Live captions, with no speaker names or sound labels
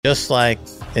Just like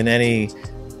in any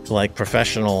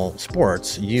professional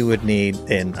sports, you would need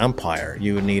an umpire,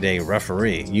 you would need a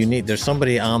referee, there's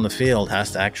somebody on the field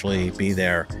has to actually be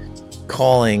there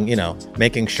calling,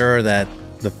 making sure that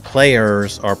the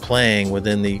players are playing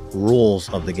within the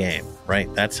rules of the game,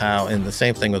 right? That's how, and the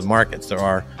same thing with markets, there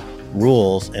are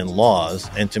rules and laws,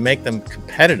 and to make them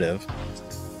competitive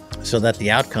so that the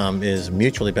outcome is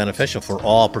mutually beneficial for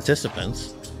all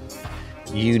participants,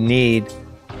 you need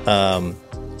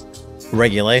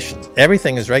regulation.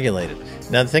 Everything is regulated.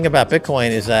 Now, the thing about Bitcoin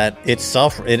is that it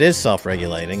is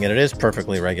self-regulating, and it is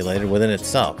perfectly regulated within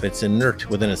itself. It's inert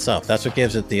within itself. That's what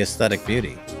gives it the aesthetic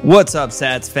beauty. What's up,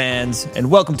 Sats fans, and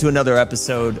welcome to another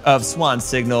episode of Swan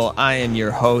Signal. I am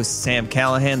your host, Sam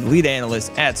Callahan, lead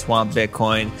analyst at Swamp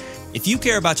Bitcoin. If you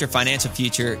care about your financial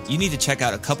future, you need to check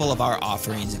out a couple of our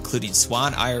offerings, including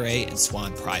Swan IRA and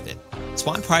Swan Private.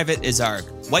 Swan Private is our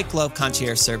white glove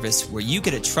concierge service where you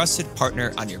get a trusted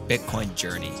partner on your Bitcoin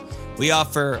journey. We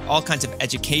offer all kinds of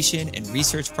education and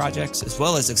research projects, as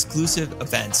well as exclusive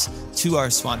events to our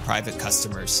Swan Private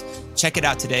customers. Check it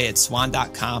out today at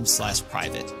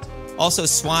swan.com/private. Also,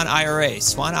 Swan IRA.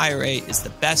 Swan IRA is the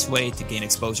best way to gain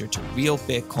exposure to real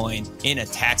Bitcoin in a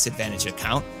tax-advantaged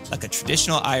account, like a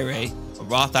traditional IRA, a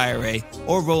Roth IRA,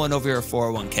 or rolling over your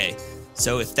 401k.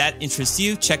 So if that interests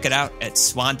you, check it out at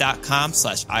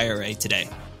swan.com/IRA today.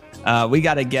 We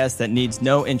got a guest that needs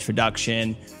no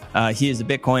introduction. He is a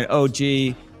Bitcoin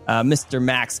OG, Mr.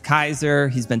 Max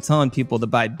Keiser. He's been telling people to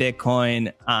buy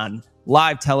Bitcoin on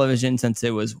live television since it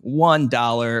was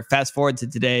 $1. Fast forward to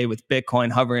today with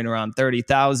Bitcoin hovering around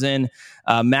 30,000.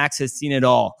 Max has seen it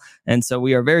all. And so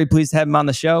we are very pleased to have him on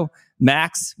the show.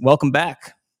 Max, welcome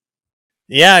back.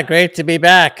 Yeah, great to be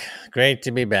back. Great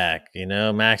to be back.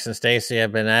 Max and Stacy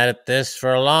have been at this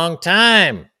for a long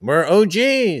time. We're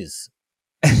OGs.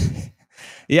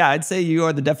 Yeah, I'd say you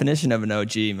are the definition of an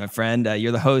OG, my friend.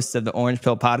 You're the host of the Orange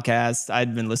Pill podcast.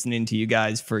 I'd been listening to you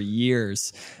guys for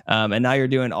years. And now you're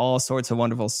doing all sorts of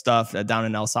wonderful stuff down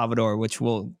in El Salvador, which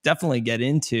we'll definitely get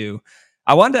into.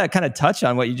 I wanted to kind of touch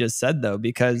on what you just said, though,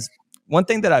 because one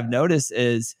thing that I've noticed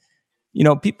is,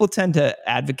 people tend to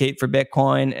advocate for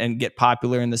Bitcoin and get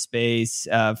popular in the space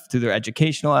through their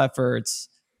educational efforts,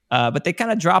 but they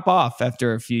kind of drop off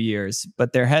after a few years.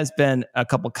 But there has been a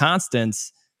couple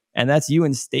constants, and that's you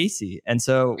and Stacy. And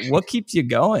so what keeps you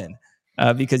going?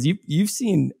 Because you've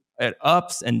seen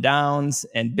ups and downs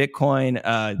and Bitcoin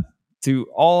through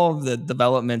all of the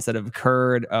developments that have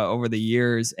occurred over the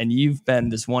years. And you've been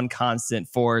this one constant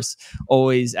force,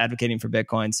 always advocating for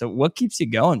Bitcoin. So what keeps you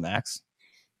going, Max?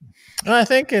 Well, I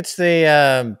think it's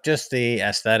the just the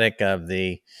aesthetic of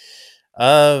the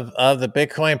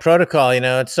Bitcoin protocol.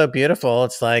 It's so beautiful.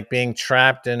 It's like being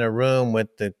trapped in a room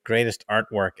with the greatest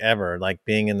artwork ever, like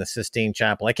being in the Sistine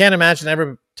Chapel. I can't imagine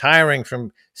ever tiring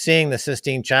from seeing the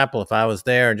Sistine Chapel if I was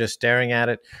there just staring at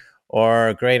it,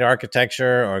 or great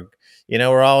architecture, or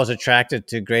we're always attracted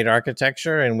to great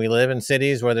architecture, and we live in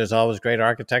cities where there's always great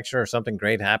architecture or something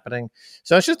great happening.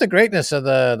 So it's just the greatness of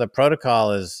the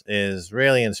protocol is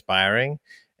really inspiring,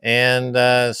 and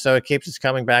so it keeps us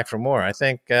coming back for more. I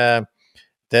think it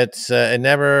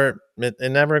never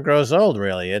grows old.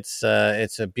 Really, it's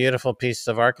a beautiful piece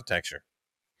of architecture.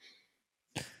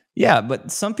 Yeah,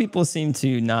 but some people seem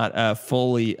to not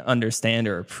fully understand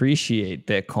or appreciate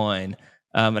Bitcoin.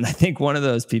 And I think one of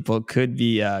those people could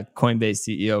be Coinbase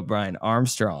CEO Brian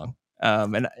Armstrong.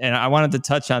 And I wanted to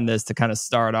touch on this to kind of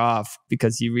start off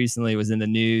because he recently was in the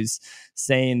news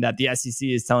saying that the SEC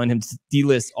is telling him to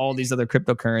delist all these other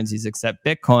cryptocurrencies except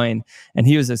Bitcoin. And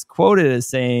he was just quoted as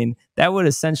saying that would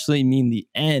essentially mean the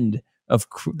end of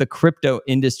the crypto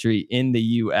industry in the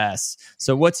U.S.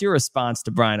 So what's your response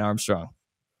to Brian Armstrong?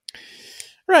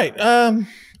 Right.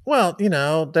 Well,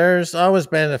 there's always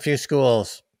been a few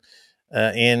schools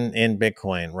in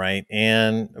Bitcoin, right?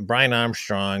 And Brian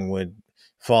Armstrong would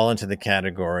fall into the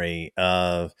category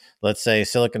of, let's say,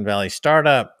 Silicon Valley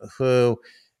startup who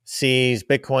sees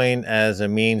Bitcoin as a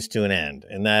means to an end,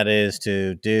 and that is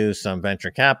to do some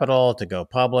venture capital, to go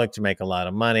public, to make a lot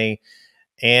of money.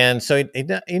 And so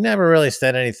he never really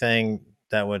said anything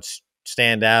that would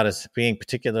stand out as being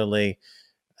particularly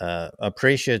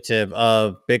appreciative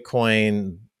of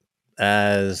Bitcoin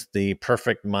as the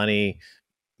perfect money,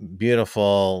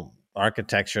 beautiful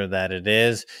architecture that it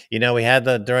is. We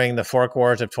had during the fork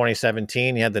wars of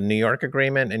 2017, you had the New York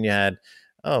agreement, and you had,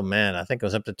 I think it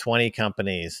was up to 20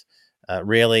 companies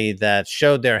really that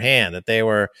showed their hand, that they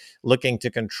were looking to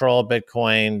control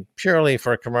Bitcoin purely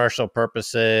for commercial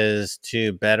purposes,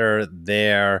 to better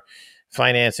their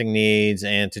financing needs,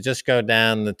 and to just go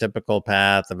down the typical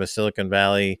path of a Silicon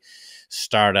Valley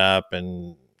startup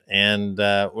and and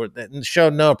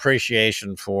showed no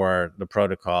appreciation for the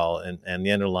protocol and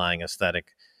the underlying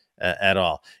aesthetic at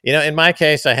all. In my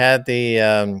case, I had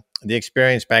the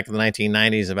experience back in the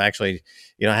 1990s of actually,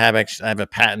 I have a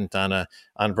patent on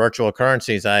virtual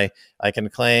currencies. I can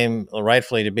claim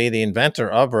rightfully to be the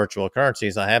inventor of virtual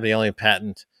currencies. I have the only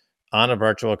patent on a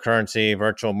virtual currency,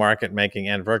 virtual market making,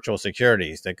 and virtual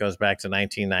securities that goes back to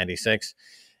 1996.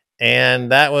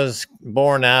 And that was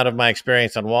born out of my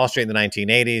experience on Wall Street in the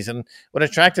 1980s. And what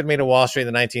attracted me to Wall Street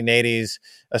in the 1980s,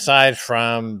 aside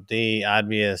from the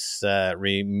obvious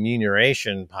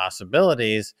remuneration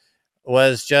possibilities,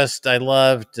 was just I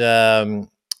loved the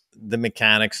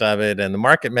mechanics of it and the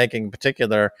market making in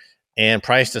particular, and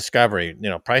price discovery.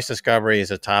 Price discovery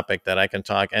is a topic that I can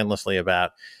talk endlessly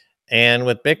about. And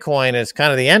with Bitcoin, it's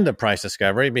kind of the end of price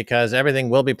discovery because everything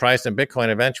will be priced in Bitcoin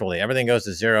eventually. Everything goes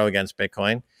to zero against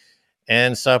Bitcoin.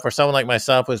 And so for someone like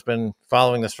myself who's been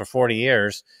following this for 40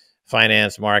 years,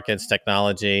 finance, markets,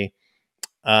 technology,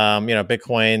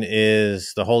 Bitcoin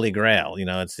is the holy grail.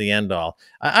 It's the end all.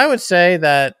 I would say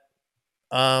that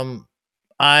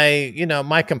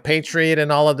my compatriot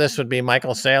in all of this would be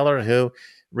Michael Saylor, who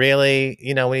really,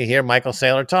 when you hear Michael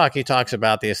Saylor talk, he talks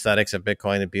about the aesthetics of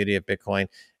Bitcoin, the beauty of Bitcoin,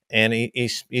 and he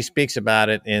speaks about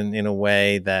it in a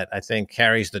way that I think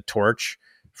carries the torch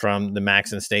from the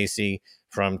Max and Stacy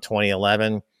from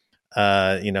 2011.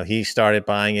 He started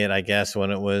buying it, I guess,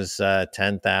 when it was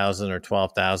 10,000 or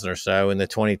 12,000 or so in the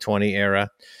 2020 era.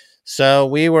 So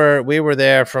we were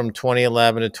there from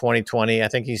 2011 to 2020. I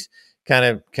think he's kind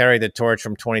of carried the torch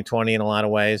from 2020 in a lot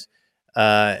of ways,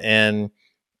 and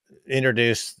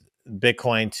introduced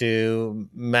Bitcoin to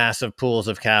massive pools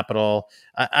of capital.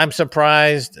 I'm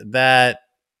surprised that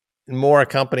more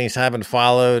companies haven't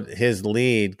followed his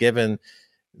lead, given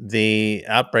the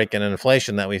outbreak in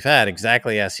inflation that we've had,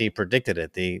 exactly as he predicted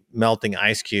it. The melting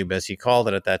ice cube, as he called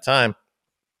it at that time,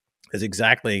 is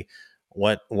exactly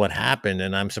what happened.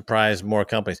 And I'm surprised more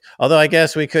companies. Although I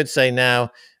guess we could say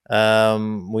now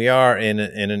we are in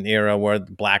an era where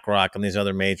BlackRock and these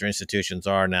other major institutions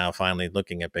are now finally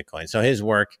looking at Bitcoin. So his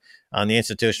work on the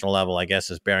institutional level, I guess,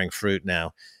 is bearing fruit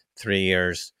now, 3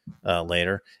 years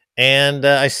later. And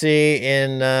I see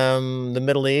in the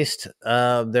Middle East,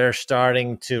 they're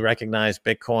starting to recognize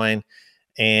Bitcoin.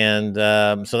 And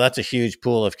so that's a huge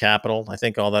pool of capital. I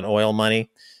think all that oil money,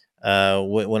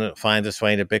 when it finds its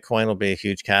way into Bitcoin, will be a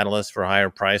huge catalyst for higher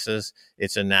prices.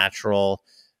 It's a natural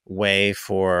way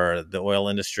for the oil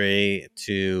industry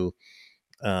to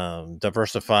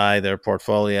diversify their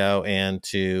portfolio and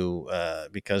to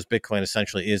because Bitcoin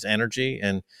essentially is energy,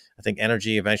 and I think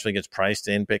energy eventually gets priced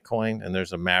in Bitcoin, and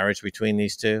there's a marriage between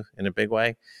these two in a big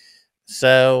way.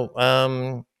 So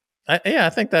I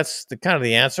think that's the kind of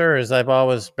the answer. Is I've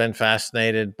always been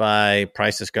fascinated by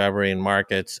price discovery in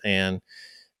markets and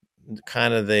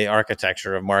kind of the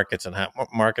architecture of markets and how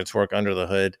markets work under the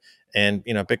hood. And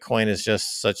Bitcoin is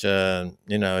just such a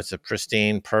it's a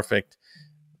pristine, perfect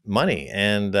money,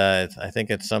 and I think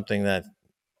it's something that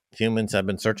humans have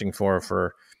been searching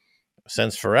for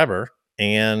since forever.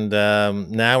 And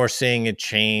now we're seeing it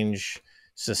change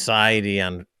society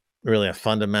on really a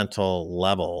fundamental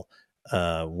level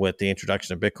with the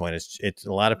introduction of Bitcoin. It's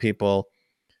a lot of people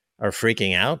are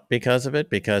freaking out because of it,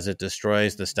 because it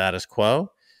destroys the status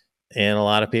quo. And a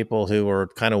lot of people who were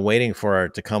kind of waiting for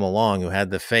it to come along, who had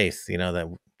the faith,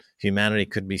 that humanity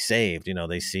could be saved,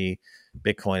 they see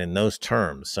Bitcoin in those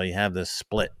terms. So you have this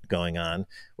split going on,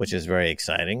 which is very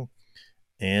exciting.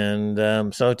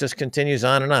 And so it just continues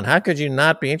on and on. How could you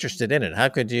not be interested in it? How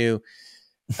could you?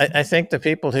 I think the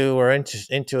people who were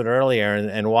into it earlier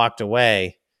and walked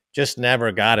away just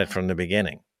never got it from the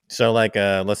beginning. So like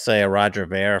let's say a Roger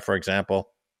Ver, for example,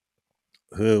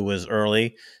 who was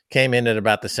early, came in at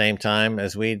about the same time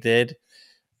as we did.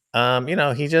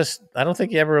 He just, I don't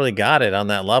think he ever really got it on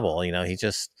that level. He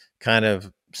just kind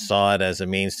of saw it as a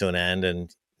means to an end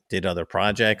and did other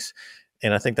projects.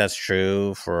 And I think that's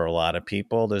true for a lot of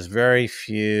people. There's very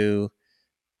few,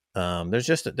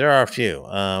 there are a few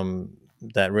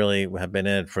that really have been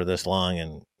in it for this long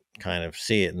and kind of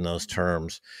see it in those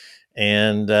terms.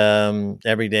 And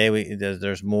every day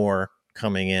there's more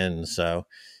coming in. So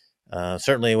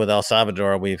certainly with El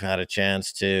Salvador, we've had a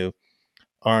chance to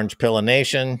orange pill a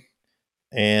nation,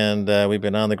 and we've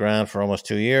been on the ground for almost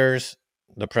 2 years.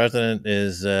 The president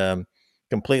is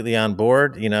completely on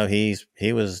board. He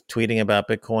was tweeting about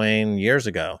Bitcoin years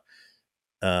ago,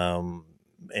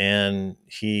 and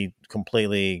he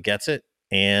completely gets it.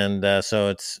 And so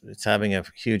it's having a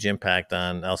huge impact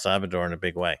on El Salvador in a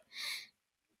big way.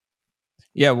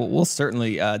 Yeah, well, we'll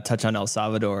certainly touch on El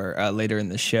Salvador later in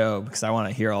the show because I want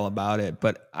to hear all about it.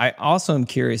 But I also am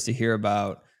curious to hear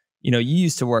about you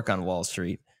used to work on Wall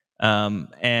Street.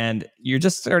 And you're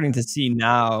just starting to see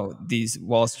now these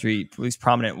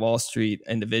prominent Wall Street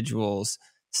individuals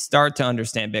start to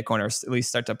understand Bitcoin, or at least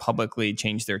start to publicly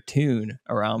change their tune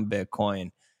around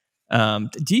Bitcoin.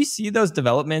 Do you see those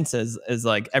developments as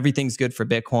like everything's good for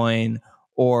Bitcoin,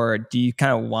 or do you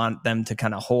kind of want them to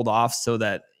kind of hold off so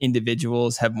that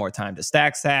individuals have more time to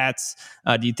stack sats?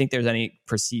 Do you think there's any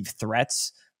perceived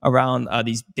threats around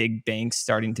these big banks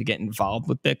starting to get involved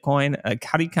with Bitcoin? Like,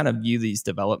 how do you kind of view these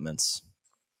developments?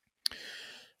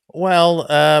 Well,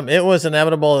 it was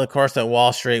inevitable, of course, that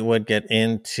Wall Street would get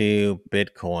into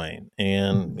Bitcoin.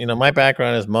 And, my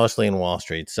background is mostly in Wall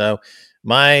Street. So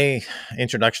my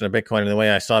introduction to Bitcoin and the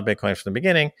way I saw Bitcoin from the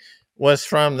beginning was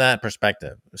from that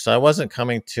perspective. So I wasn't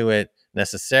coming to it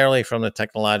necessarily from the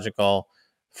technological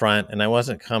front, and I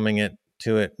wasn't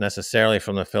to it necessarily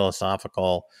from the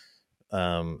philosophical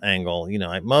angle.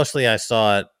 I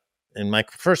saw it. And my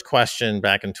first question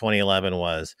back in 2011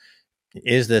 was,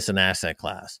 is this an asset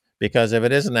class? Because if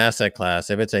it is an asset class,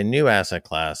 if it's a new asset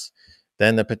class,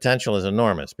 then the potential is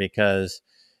enormous, because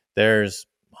there's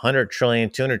 100 trillion,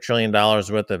 $200 trillion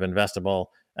worth of investable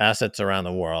assets around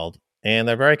the world, and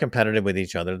they're very competitive with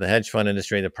each other. The hedge fund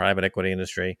industry, the private equity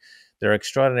industry, they're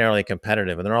extraordinarily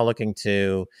competitive, and they're all looking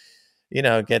to,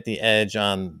 get the edge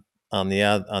on the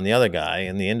other guy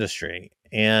in the industry.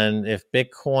 And if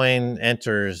Bitcoin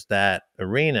enters that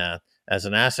arena as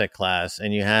an asset class,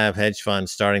 and you have hedge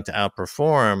funds starting to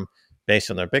outperform based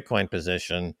on their Bitcoin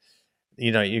position,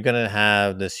 you're going to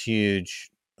have this huge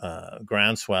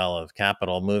groundswell of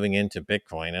capital moving into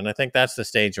Bitcoin. And I think that's the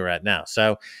stage we're at now.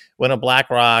 So when a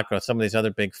BlackRock or some of these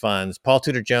other big funds, Paul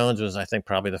Tudor Jones was, I think,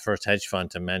 probably the first hedge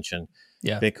fund to mention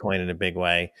Bitcoin in a big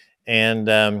way.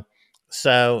 And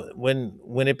so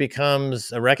when it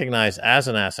becomes recognized as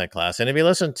an asset class, and if you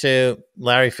listen to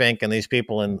Larry Fink and these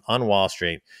people on Wall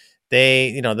Street,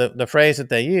 they, the phrase that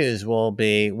they use will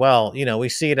be, well, we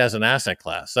see it as an asset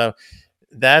class. So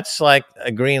that's like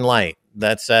a green light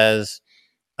that says,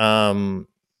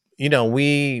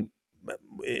 we,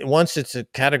 once it's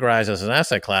categorized as an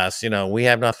asset class, we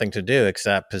have nothing to do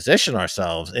except position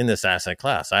ourselves in this asset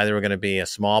class. Either we're going to be a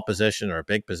small position or a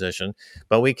big position,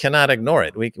 but we cannot ignore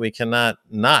it. We cannot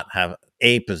not have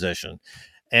a position.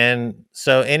 And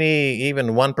so even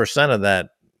 1% of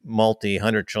that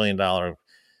multi-$100 trillion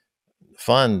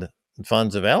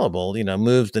funds available,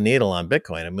 moves the needle on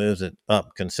Bitcoin. It moves it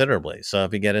up considerably. So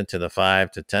if you get into the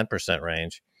 5 to 10%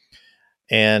 range,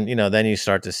 and then you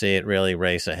start to see it really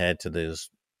race ahead to those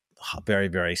very,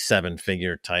 very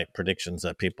 7-figure type predictions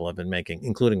that people have been making,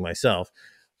 including myself,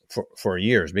 for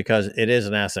years, because it is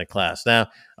an asset class. Now,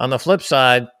 on the flip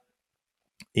side,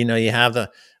 you have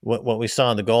what we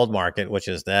saw in the gold market, which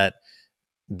is that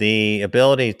the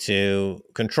ability to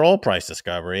control price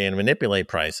discovery and manipulate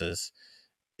prices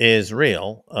is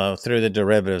real through the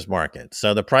derivatives market.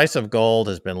 So the price of gold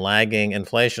has been lagging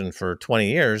inflation for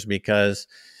 20 years because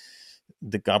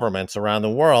the governments around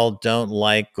the world don't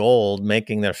like gold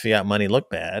making their fiat money look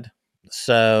bad.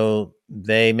 So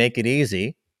they make it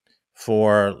easy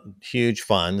for huge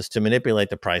funds to manipulate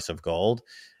the price of gold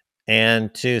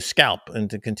and to scalp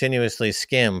and to continuously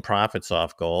skim profits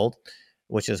off gold,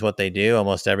 which is what they do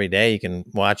almost every day. You can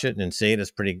watch it and see it.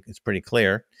 It's pretty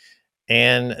clear.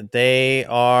 And they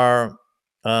are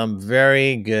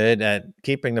very good at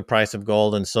keeping the price of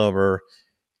gold and silver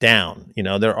down.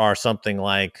 There are something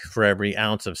like, for every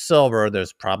ounce of silver,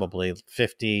 there's probably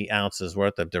 50 ounces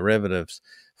worth of derivatives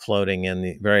floating in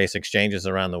the various exchanges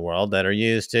around the world that are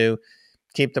used to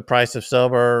keep the price of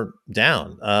silver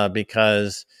down,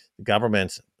 because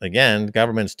governments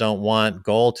don't want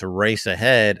gold to race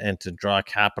ahead and to draw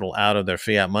capital out of their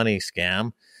fiat money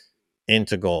scam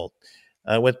into gold.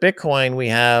 With Bitcoin, we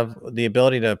have the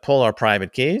ability to pull our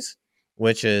private keys,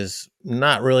 which is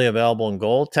not really available in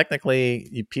gold.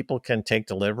 Technically, people can take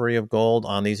delivery of gold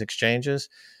on these exchanges,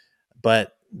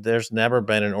 but there's never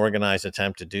been an organized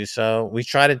attempt to do so. We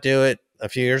tried to do it a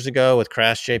few years ago with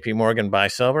Crash JP Morgan Buy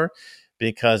Silver,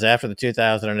 because after the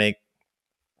 2008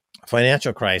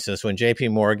 financial crisis, when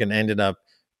JP Morgan ended up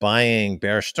buying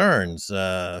Bear Stearns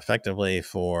effectively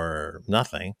for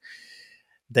nothing,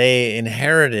 they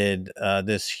inherited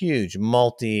this huge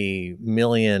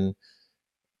multi-million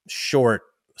short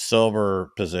silver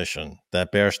position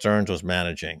that Bear Stearns was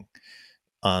managing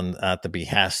at the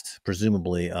behest,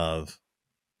 presumably, of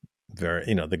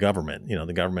the government.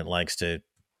 The government likes to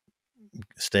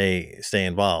stay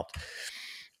involved.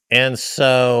 And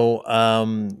so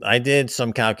I did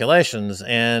some calculations,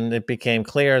 and it became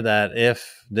clear that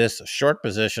if this short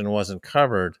position wasn't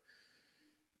covered,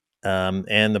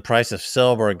 and the price of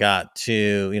silver got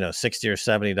to $60 or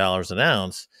 $70 an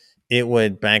ounce, it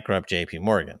would bankrupt JP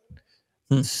Morgan.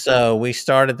 Hmm. So we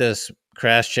started this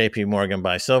crash JP Morgan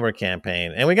buy silver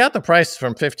campaign, and we got the price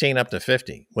from 15 up to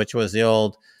 50, which was the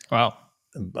old Wow.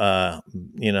 uh, a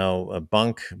the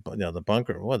bunker,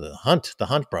 the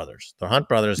Hunt brothers. The Hunt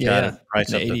brothers Yeah, got yeah. a Back in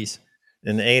price the up to '80s.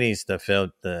 in the 80s to fill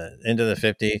the into the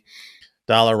 $50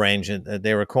 range, and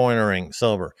they were cornering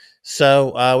silver.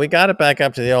 So we got it back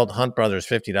up to the old Hunt brothers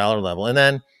 $50 level, and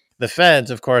then the feds,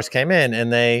 of course, came in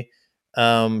and they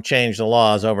changed the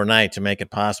laws overnight to make it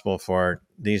possible for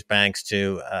these banks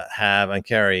to have and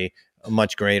carry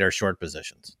much greater short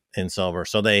positions in silver.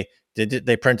 So they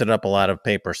printed up a lot of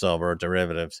paper silver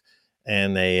derivatives,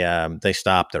 and they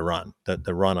stopped the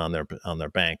run on their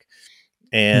bank,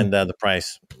 Hmm. and the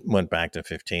price went back to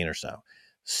 15 or so.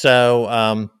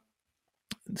 So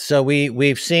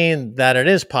we've seen that it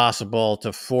is possible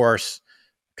to force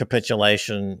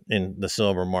capitulation in the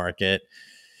silver market.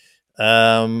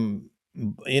 Um,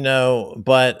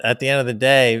 but at the end of the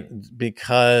day,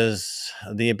 because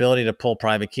the ability to pull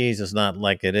private keys is not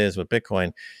like it is with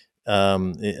Bitcoin,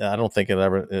 I don't think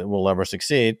it will ever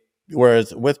succeed.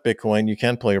 Whereas with Bitcoin, you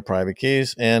can pull your private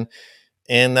keys, and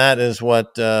that is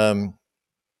what the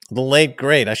late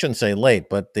great, I shouldn't say late,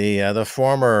 but the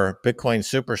former Bitcoin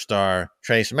superstar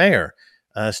Trace Mayer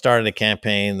started a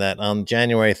campaign that on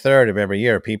January 3rd of every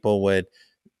year, people would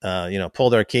pull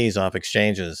their keys off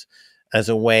exchanges as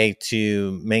a way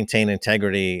to maintain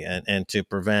integrity and to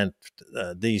prevent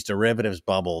these derivatives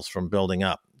bubbles from building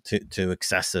up to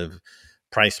excessive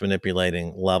price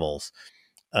manipulating levels.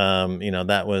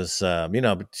 That was,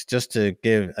 just to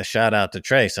give a shout out to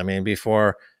Trace. I mean,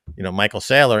 before, Michael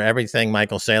Saylor, everything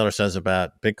Michael Saylor says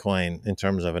about Bitcoin in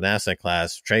terms of an asset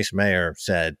class, Trace Mayer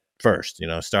said first,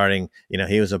 starting,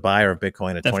 he was a buyer of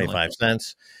Bitcoin at Definitely. 25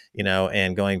 cents,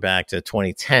 and going back to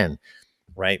 2010.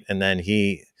 Right. And then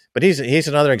but he's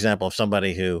another example of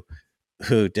somebody who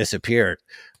disappeared.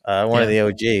 One of Yeah.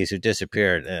 the OGs who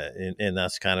disappeared, and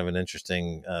that's kind of an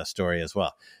interesting story as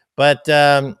well. But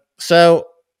yeah,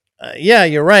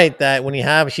 you're right that when you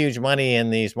have huge money in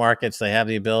these markets, they have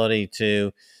the ability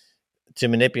to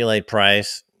manipulate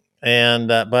price. And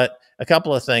but a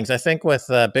couple of things I think with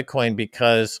Bitcoin,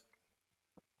 because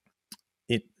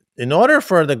it in order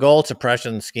for the gold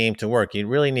suppression scheme to work, you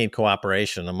really need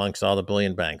cooperation amongst all the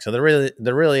bullion banks. So there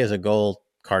really is a gold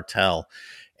cartel,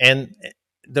 and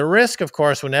the risk, of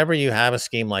course, whenever you have a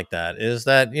scheme like that, is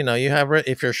that you have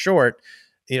if you're short,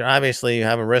 obviously you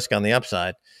have a risk on the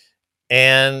upside.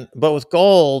 But with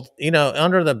gold,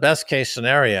 under the best case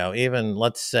scenario, even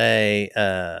let's say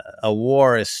a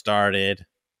war is started,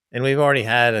 and we've already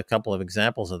had a couple of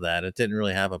examples of that. It didn't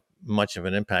really have much of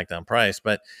an impact on price,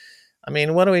 but I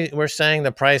mean, we're saying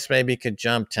the price maybe could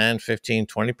jump 10, 15,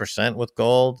 20% with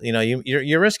gold.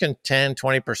 You're risking 10,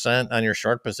 20% on your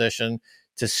short position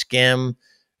to skim,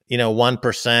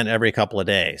 1% every couple of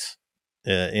days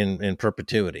in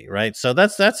perpetuity, right? So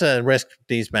that's a risk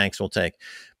these banks will take.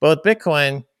 But with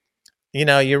Bitcoin,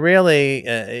 you really,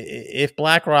 if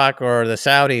BlackRock or the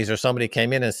Saudis or somebody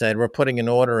came in and said, we're putting an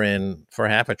order in for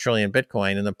half a trillion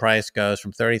Bitcoin, and the price goes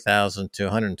from 30,000 to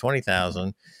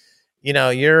 120,000,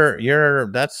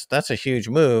 that's a huge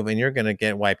move, and you're going to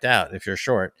get wiped out if you're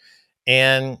short.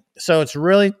 And so it's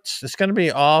going to be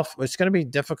it's going to be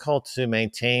difficult to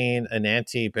maintain an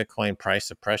anti-Bitcoin price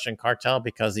suppression cartel,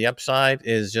 because the upside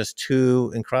is just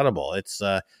too incredible. It's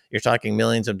you're talking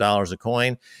millions of dollars a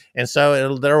coin, and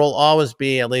so there will always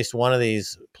be at least one of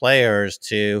these players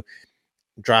to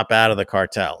drop out of the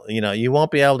cartel. You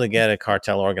won't be able to get a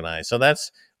cartel organized. So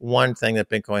that's one thing that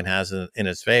Bitcoin has in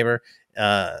its favor.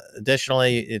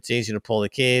 Additionally, it's easy to pull the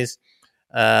keys.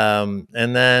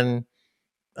 And then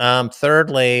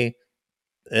thirdly,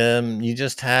 you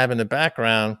just have in the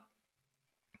background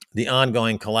the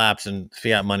ongoing collapse in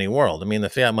fiat money world. I mean, the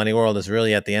fiat money world is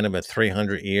really at the end of a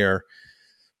 300-year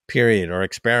period or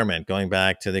experiment, going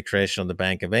back to the creation of the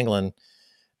Bank of England,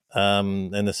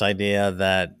 and this idea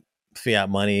that fiat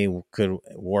money could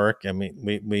work. I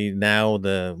mean, we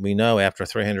know after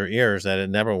 300 years that it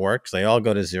never works. They all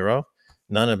go to zero.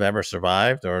 None have ever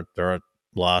survived, or they're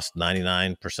lost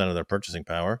 99% of their purchasing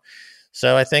power.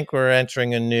 So I think we're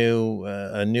entering a new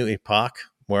epoch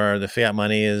where the fiat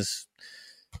money is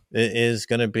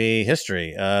going to be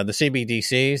history. The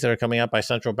CBDCs that are coming up by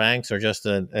central banks are just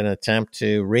an attempt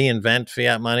to reinvent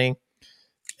fiat money,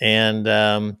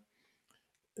 and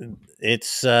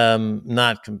it's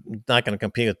not going to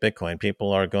compete with Bitcoin.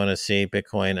 People are going to see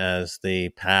Bitcoin as the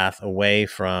path away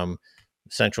from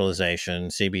centralization,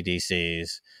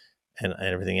 CBDCs, and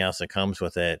everything else that comes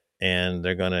with it, and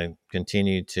they're going to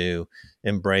continue to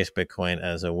embrace Bitcoin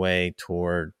as a way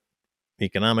toward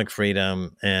economic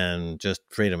freedom and just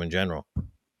freedom in general.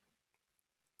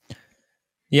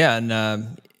 Yeah,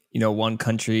 and one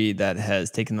country that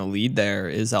has taken the lead there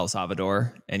is El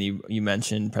Salvador, and you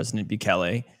mentioned President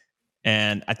Bukele,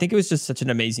 and I think it was just such an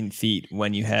amazing feat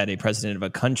when you had a president of a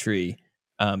country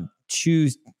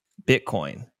choose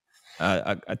Bitcoin,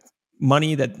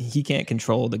 money that he can't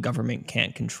control, the government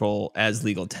can't control, as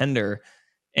legal tender.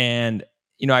 And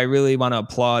I really want to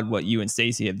applaud what you and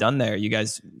Stacey have done there. You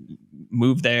guys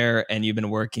moved there, and you've been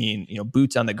working,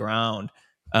 boots on the ground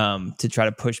to try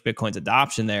to push Bitcoin's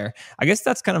adoption there. I guess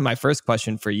that's kind of my first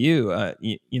question for you.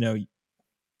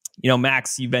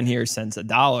 Max, you've been here since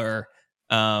 $1.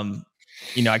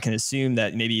 I can assume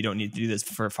that maybe you don't need to do this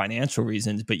for financial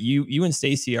reasons, but you and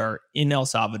Stacey are in El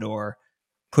Salvador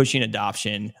pushing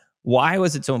adoption. Why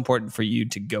was it so important for you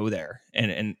to go there?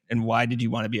 And why did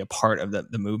you want to be a part of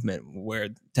the movement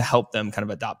to help them kind of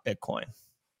adopt Bitcoin?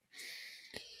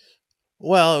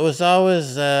 Well, it was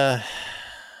always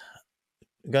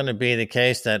going to be the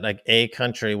case that like a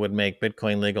country would make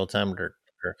Bitcoin legal tender.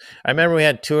 I remember we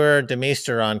had Tour de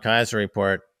Meester on Keiser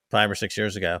Report 5 or 6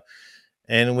 years ago,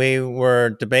 and we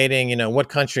were debating, what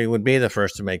country would be the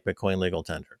first to make Bitcoin legal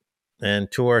tender.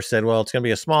 And Tour said, well, it's going to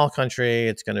be a small country.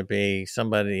 It's going to be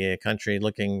a country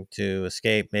looking to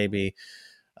escape maybe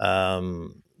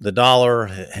the dollar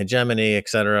hegemony, et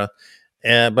cetera.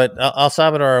 But El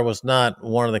Salvador was not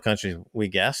one of the countries we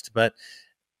guessed. But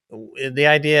the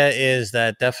idea is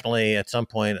that definitely at some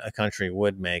point a country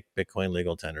would make Bitcoin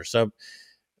legal tender. So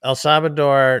El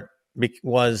Salvador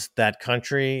was that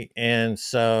country. And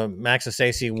so Max and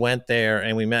Stacey went there,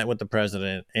 and we met with the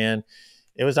president. And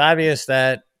it was obvious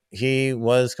that he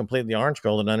was completely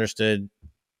orange-pilled and understood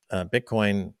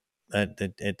Bitcoin at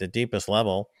the deepest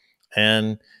level.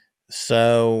 And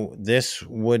so this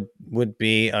would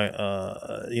be,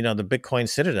 the Bitcoin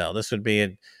citadel. This would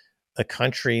be a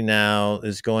country now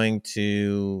is going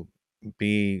to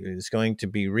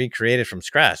be recreated from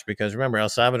scratch, because remember, El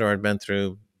Salvador had been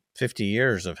through 50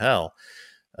 years of hell,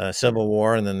 civil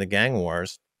war, and then the gang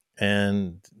wars,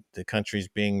 and the country's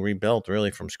being rebuilt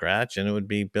really from scratch, and it would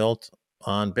be built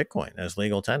on Bitcoin as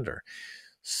legal tender.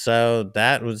 So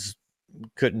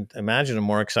couldn't imagine a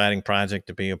more exciting project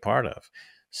to be a part of.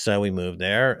 So we moved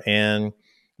there, and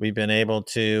we've been able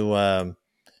to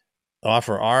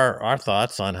offer our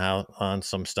thoughts on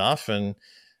some stuff, and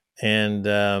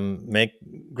make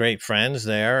great friends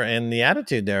there. And the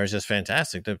attitude there is just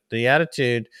fantastic. The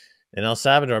attitude in El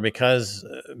Salvador, because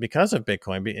of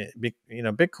Bitcoin,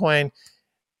 Bitcoin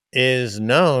is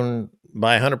known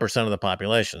by 100% of the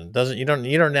population. You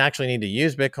don't actually need to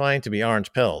use Bitcoin to be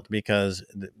orange pilled, because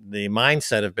the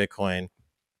mindset of Bitcoin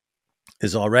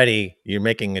is already, you're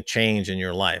making a change in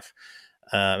your life.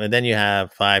 And then you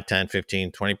have 5, 10,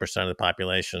 15, 20% of the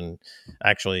population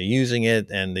actually using it,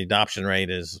 and the adoption rate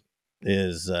is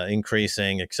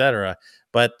increasing, et cetera.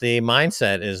 But the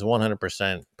mindset is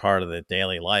 100% part of the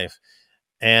daily life.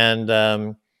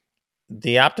 And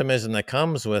the optimism that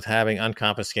comes with having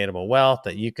unconfiscatable wealth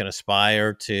that you can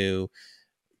aspire to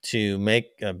make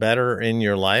better in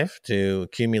your life, to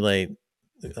accumulate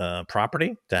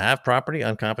property, to have property,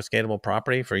 unconfiscatable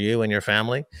property for you and your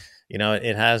family.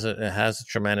 It has a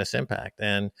tremendous impact,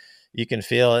 and you can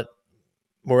feel it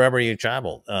wherever you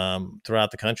travel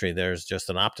throughout the country. There's just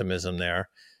an optimism there,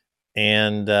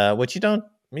 and which you don't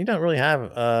really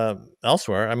have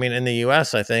elsewhere. I mean, in the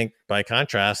U.S., I think by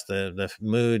contrast, the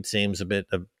mood seems to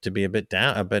be a bit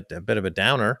down, a bit of a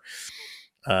downer.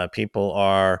 People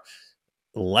are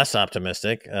less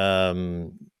optimistic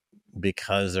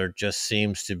because there just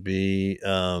seems to be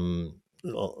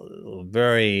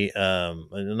very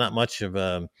not much of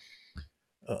a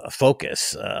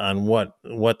focus on what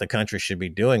the country should be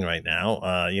doing right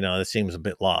now. It seems a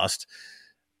bit lost.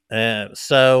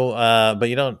 But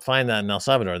you don't find that in El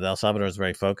Salvador. El Salvador is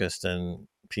very focused, and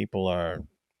people are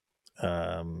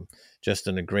just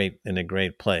in a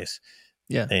great place.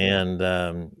 Yeah,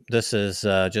 and this is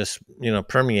just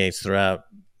permeates throughout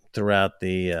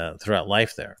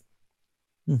life there.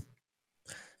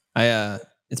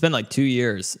 It's been like 2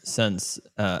 years since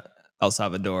El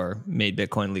Salvador made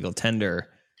Bitcoin legal tender.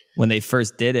 When they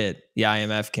first did it, the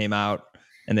IMF came out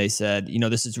and they said,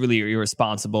 this is really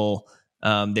irresponsible.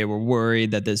 They were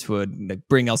worried that this would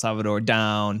bring El Salvador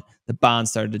down. The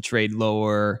bonds started to trade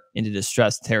lower into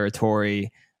distressed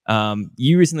territory.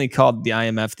 You recently called the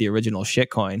IMF the original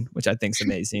shitcoin, which I think is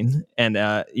amazing. And,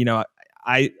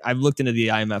 I've looked into the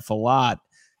IMF a lot.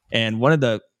 And one of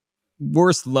the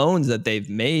worst loans that they've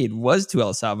made was to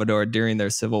El Salvador during their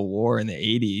civil war in the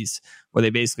 80s, where they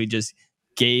basically just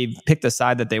picked the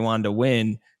side that they wanted to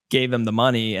win, gave them the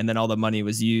money, and then all the money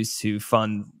was used to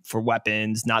fund for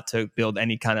weapons, not to build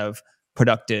any kind of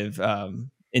productive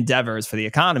endeavors for the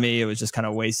economy. It was just kind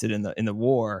of wasted in the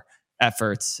war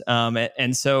efforts.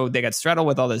 And so they got straddled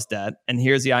with all this debt. And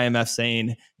here's the IMF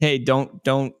saying, "Hey,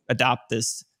 don't adopt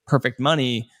this perfect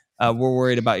money. We're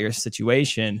worried about your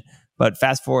situation." But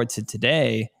fast forward to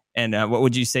today, and what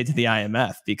would you say to the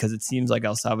IMF? Because it seems like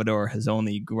El Salvador has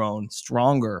only grown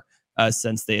stronger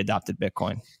since they adopted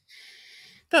Bitcoin.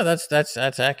 No, that's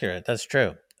accurate. That's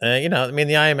true. I mean,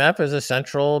 the IMF is a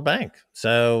central bank,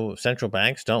 so central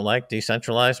banks don't like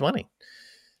decentralized money.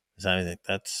 So I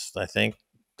think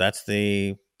that's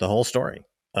the whole story.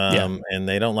 Yeah. And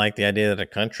they don't like the idea that a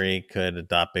country could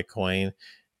adopt Bitcoin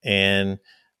and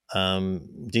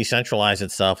decentralize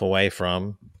itself away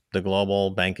from the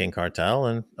global banking cartel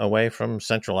and away from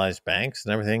centralized banks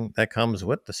and everything that comes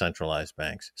with the centralized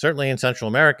banks. Certainly in Central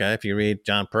America, if you read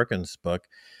John Perkins' book,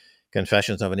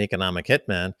 Confessions of an Economic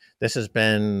Hitman, this has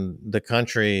been the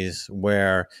countries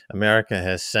where America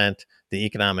has sent the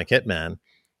economic hitman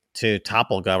to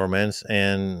topple governments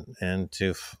and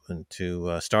to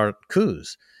start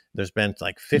coups. There's been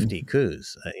like 50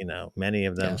 coups, many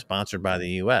of them sponsored by the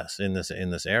U.S. in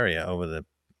this area over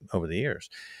the years.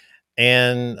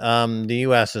 And the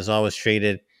U.S. has always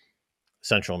treated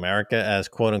Central America as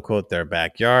quote unquote their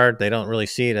backyard. They don't really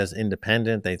see it as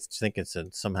independent. They think it's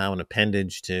somehow an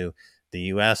appendage to the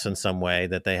U.S. in some way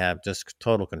that they have just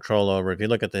total control over. If you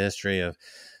look at the history of,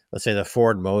 let's say, the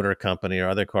Ford Motor Company or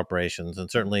other corporations, and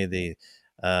certainly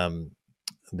what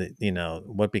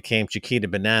became Chiquita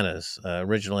bananas,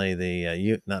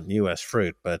 originally not U.S.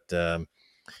 fruit, but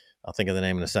I'll think of the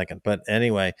name in a second. But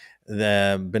anyway,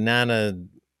 the banana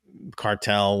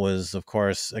cartel was, of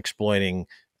course, exploiting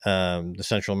the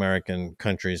Central American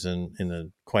countries in a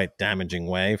quite damaging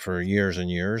way for years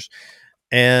and years.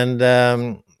 And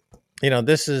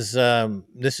this is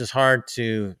hard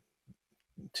to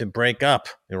break up,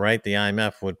 right? The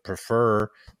IMF would prefer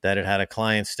that it had a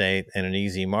client state and an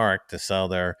easy mark to sell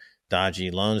their dodgy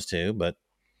loans to, but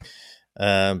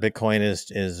Bitcoin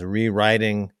is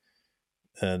rewriting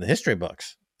the history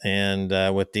books, and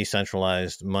with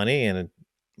decentralized money and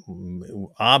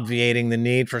obviating the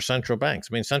need for central banks.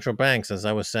 I mean, central banks, as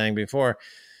I was saying before,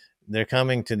 they're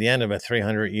coming to the end of a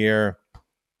 300-year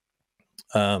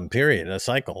period, a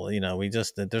cycle.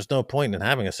 There's no point in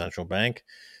having a central bank.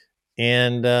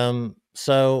 And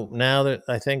so now that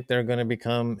I think they're going to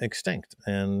become extinct,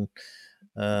 and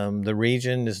the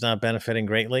region is not benefiting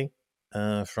greatly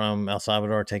from El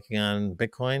Salvador taking on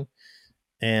Bitcoin.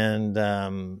 And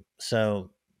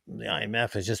so the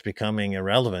IMF is just becoming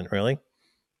irrelevant, really.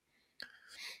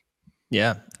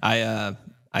 Yeah, I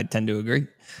tend to agree,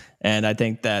 and I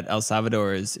think that El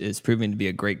Salvador is proving to be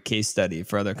a great case study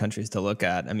for other countries to look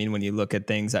at. I mean, when you look at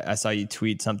things, I saw you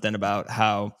tweet something about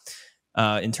how,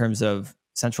 in terms of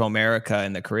Central America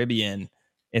and the Caribbean,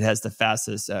 it has the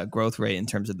fastest growth rate in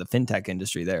terms of the fintech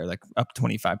industry there, like up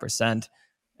 25%,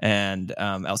 and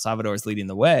El Salvador is leading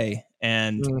the way.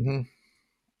 And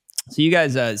so you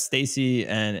guys, Stacy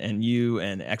and you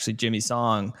and actually Jimmy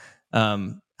Song,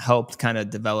 helped kind of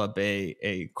develop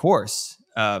a course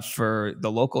for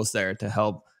the locals there to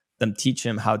help them teach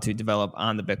him how to develop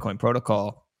on the Bitcoin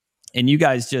protocol. And you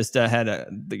guys just had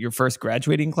your first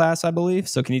graduating class, I believe.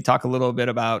 So can you talk a little bit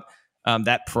about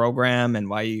that program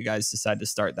and why you guys decided to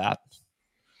start that?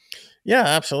 Yeah,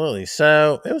 absolutely.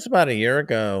 So it was about a year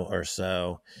ago or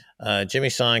so. Jimmy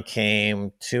Song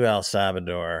came to El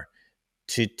Salvador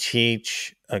to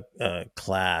teach a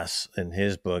class in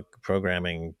his book,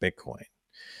 Programming Bitcoin.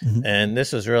 And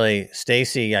this was really,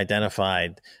 Stacy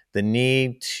identified the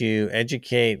need to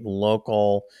educate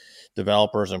local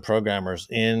developers and programmers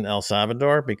in El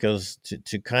Salvador, because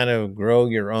to kind of grow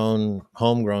your own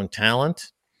homegrown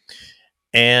talent.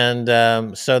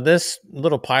 And so this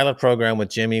little pilot program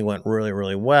with Jimmy went really,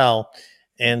 really well.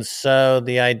 And so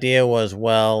the idea was,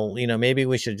 well, maybe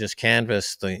we should just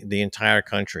canvass the entire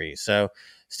country. So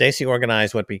Stacy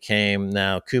organized what became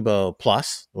now Kubo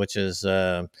Plus, which is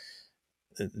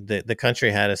the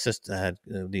country had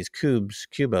these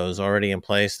Kubos already in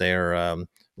place. They are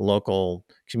local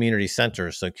community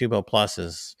centers. So Kubo Plus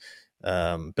is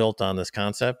built on this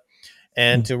concept,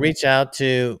 and to reach out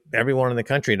to everyone in the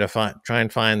country to try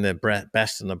and find the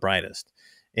best and the brightest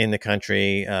in the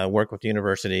country, work with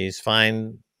universities,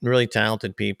 find really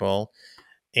talented people,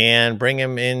 and bring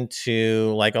them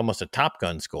into like almost a Top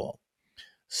Gun school.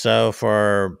 So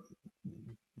for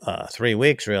 3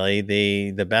 weeks, really,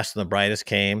 the best and the brightest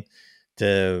came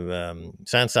to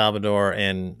San Salvador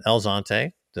and El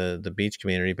Zonte, the beach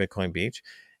community, Bitcoin Beach,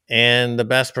 and the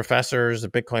best professors, the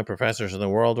Bitcoin professors in the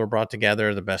world, were brought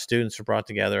together. The best students were brought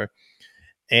together,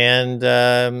 and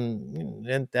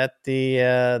at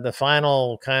the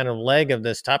final kind of leg of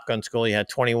this Top Gun school, you had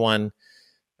 21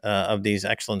 of these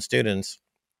excellent students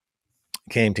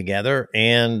came together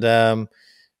and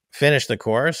finished the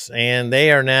course, and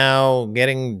they are now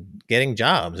getting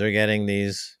jobs. They're getting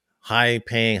these high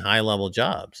paying, high level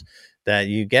jobs that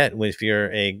you get if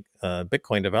you're a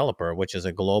Bitcoin developer, which is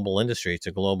a global industry. It's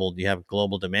a global. You have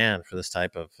global demand for this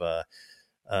type of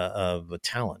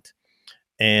talent.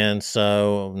 And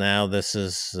so now this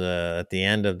is at the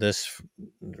end of this,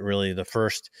 really the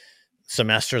first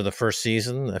semester, the first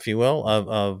season, if you will,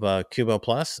 of Cubo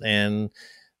Plus, and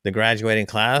the graduating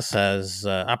class has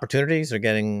opportunities. They're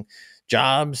getting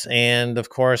jobs, and of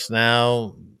course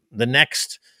now the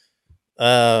next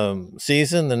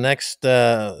season, the next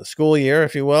school year,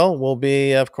 if you will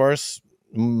be, of course,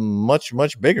 much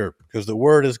bigger, because the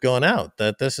word is going out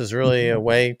that this is really a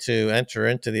way to enter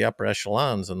into the upper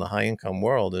echelons in the high income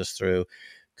world is through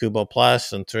Kubo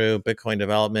Plus and through Bitcoin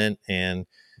development. And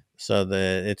so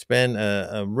it's been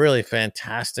a really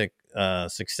fantastic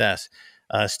success.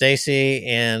 Stacy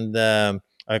and a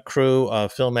crew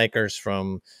of filmmakers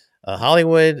from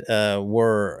Hollywood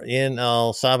were in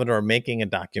El Salvador making a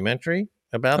documentary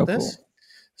about Oh, cool. this.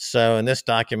 So, and this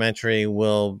documentary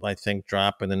will, I think,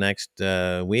 drop in the next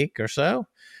week or so.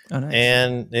 Oh, nice.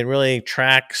 And it really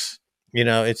tracks.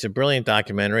 It's a brilliant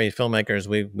documentary. Filmmakers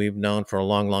we've known for a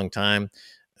long time,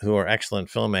 who are excellent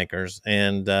filmmakers,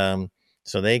 and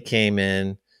so they came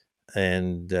in,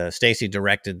 and Stacy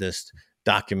directed this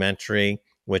documentary,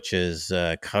 which is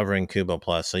covering Kubo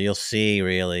Plus. So you'll see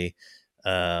really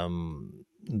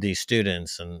these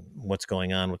students and what's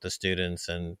going on with the students,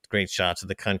 and great shots of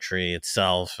the country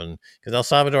itself. And because El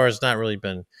Salvador has not really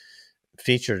been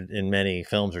featured in many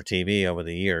films or TV over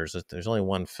the years. There's only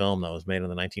one film that was made in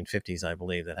the 1950s, I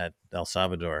believe, that had El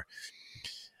Salvador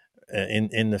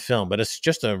in the film. But it's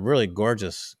just a really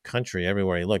gorgeous country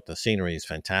everywhere you look. The scenery is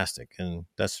fantastic, and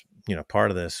that's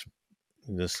part of this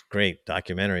great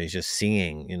documentary is just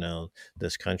seeing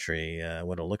this country,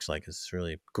 what it looks like. It's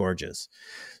really gorgeous.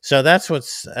 So that's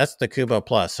the Kubo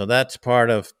Plus. So that's part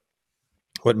of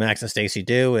what Max and Stacy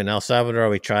do in El Salvador.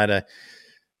 We try to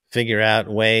figure out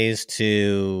ways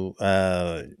to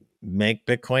make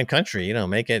Bitcoin country.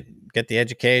 Get the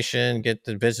education, get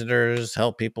the visitors,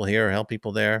 help people here, help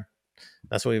people there.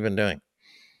 That's what we've been doing.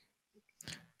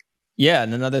 Yeah,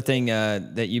 and another thing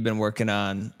that you've been working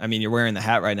on, I mean, you're wearing the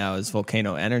hat right now, is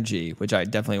Volcano Energy, which I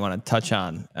definitely want to touch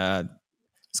on.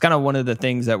 It's kind of one of the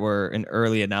things that were an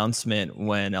early announcement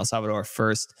when El Salvador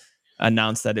first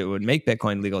announced that it would make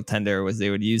Bitcoin legal tender, was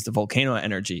they would use the Volcano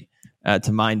Energy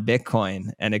to mine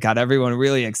Bitcoin, and it got everyone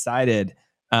really excited.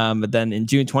 But then in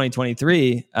June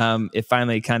 2023, it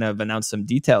finally kind of announced some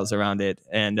details around it,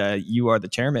 and you are the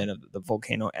chairman of the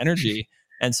Volcano Energy.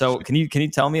 And so, can you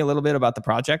tell me a little bit about the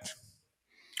project?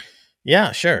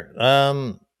 Yeah, sure.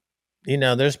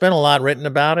 There's been a lot written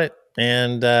about it,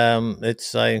 and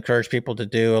I encourage people to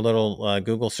do a little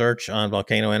Google search on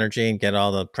Volcano Energy and get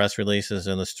all the press releases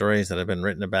and the stories that have been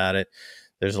written about it.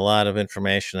 There's a lot of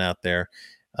information out there.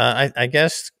 I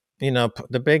guess when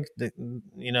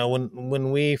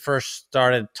we first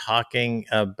started talking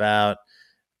about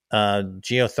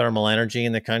geothermal energy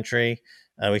in the country,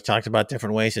 we talked about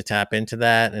different ways to tap into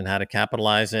that and how to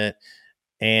capitalize it.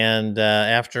 And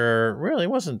after really,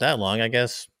 it wasn't that long, I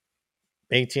guess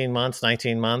 18 months,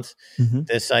 19 months, Mm-hmm.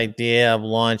 this idea of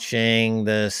launching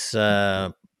this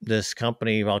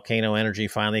company, Volcano Energy,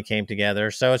 finally came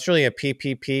together. So it's really a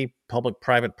PPP,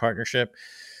 public-private partnership.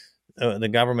 The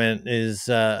government is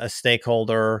a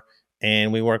stakeholder,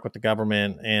 and we work with the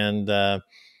government. And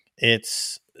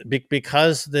it's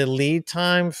because the lead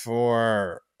time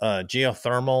for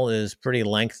geothermal is pretty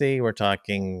lengthy. We're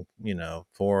talking, 4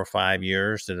 or 5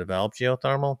 years to develop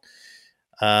geothermal.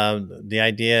 The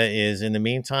idea is, in the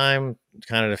meantime,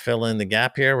 kind of to fill in the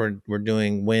gap here, we're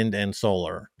doing wind and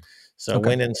solar. So Okay.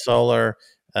 wind and solar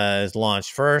is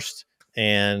launched first,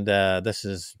 and this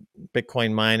is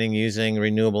Bitcoin mining using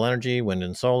renewable energy, wind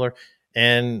and solar.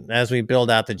 And as we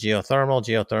build out the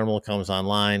geothermal comes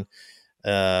online,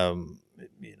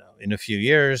 in a few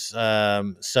years.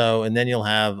 And then you'll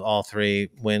have all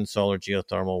three: wind, solar,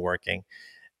 geothermal working.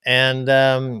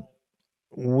 And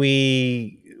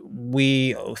we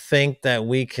think that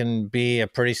we can be a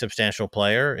pretty substantial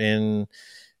player in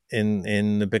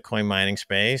the Bitcoin mining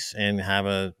space and have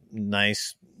a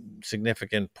nice,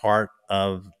 significant part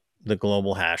of the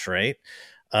global hash rate.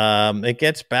 It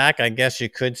gets back, I guess you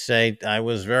could say, I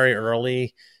was very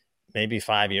early maybe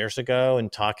 5 years ago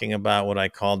and talking about what I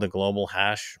called the global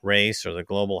hash race or the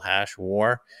global hash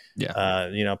war.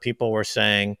 Yeah. People were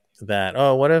saying that,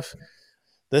 oh, what if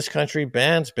this country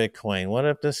bans Bitcoin? What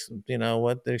if this,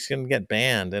 what it's going to get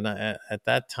banned? And at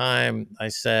that time, I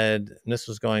said, and this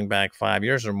was going back 5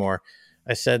 years or more,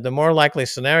 I said the more likely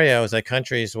scenario is that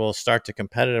countries will start to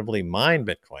competitively mine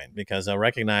Bitcoin because they'll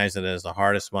recognize it as the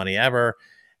hardest money ever.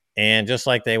 And just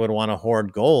like they would want to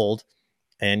hoard gold,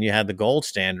 and you had the gold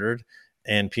standard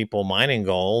and people mining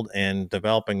gold and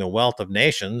developing the wealth of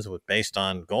nations based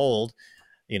on gold,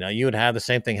 you would have the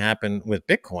same thing happen with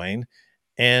Bitcoin.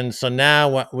 And so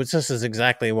now this is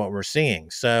exactly what we're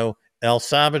seeing. So El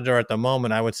Salvador at the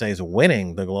moment, I would say, is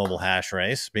winning the global hash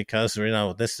race because,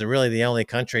 this is really the only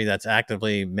country that's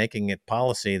actively making it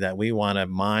policy that we want to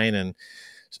mine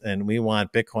and we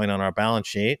want Bitcoin on our balance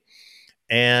sheet.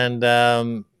 And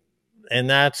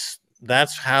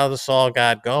that's how this all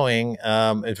got going.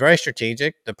 It's very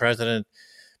strategic. The President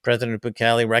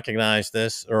Bukele recognized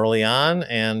this early on,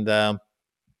 and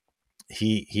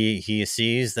he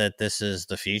sees that this is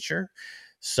the future.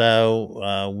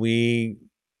 So we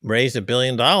raised $1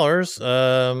 billion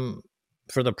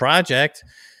for the project,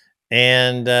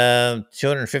 and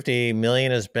 250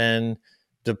 million has been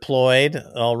deployed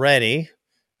already.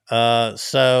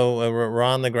 So we're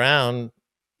on the ground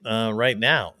right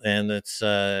now, and it's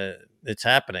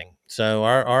happening. So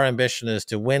our ambition is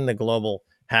to win the global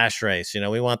hash race.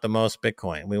 We want the most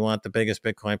Bitcoin. We want the biggest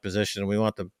Bitcoin position. We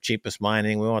want the cheapest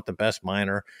mining. We want the best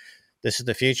miner. This is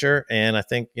the future, and I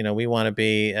think we want to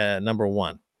be number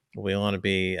one. We want to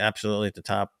be absolutely at the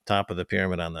top of the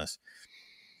pyramid on this.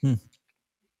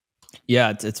 Yeah,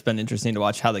 it's been interesting to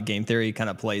watch how the game theory kind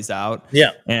of plays out.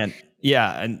 Yeah. And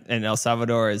El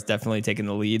Salvador is definitely taking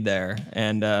the lead there.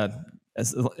 And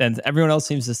everyone else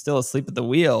seems to still asleep at the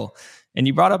wheel. And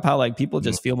you brought up how like people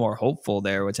just feel more hopeful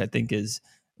there, which I think is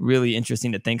really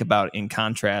interesting to think about in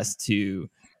contrast to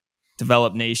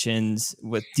developed nations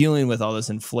with dealing with all this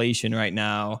inflation right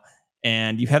now.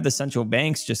 And you have the central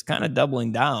banks just kind of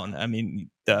doubling down. I mean,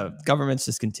 the governments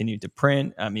just continue to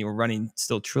print. I mean, we're running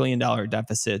still $1 trillion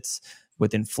deficits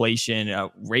with inflation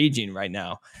raging right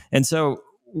now. And so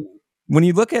when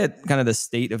you look at kind of the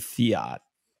state of fiat,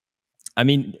 I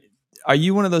mean, are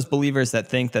you one of those believers that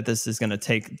think that this is going to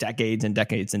take decades and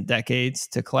decades and decades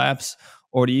to collapse?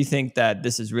 Or do you think that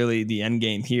this is really the end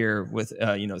game here with,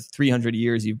 300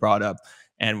 years you've brought up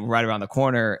and right around the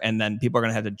corner, and then people are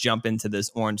going to have to jump into this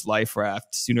orange life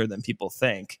raft sooner than people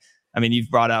think? I mean,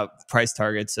 you've brought out price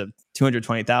targets of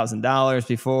 $220,000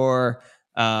 before.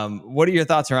 What are your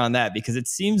thoughts around that? Because it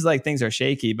seems like things are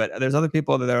shaky, but there's other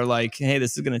people that are like, hey,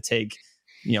 this is going to take,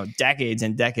 decades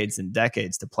and decades and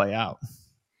decades to play out.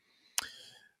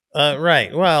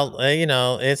 Right. Well,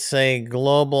 it's a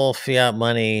global fiat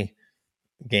money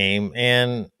game,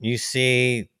 and you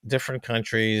see different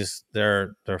countries,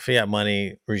 their fiat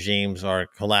money regimes are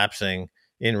collapsing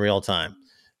in real time,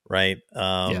 right?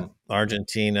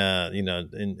 Argentina,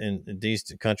 in these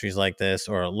countries like this,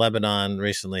 or Lebanon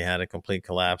recently had a complete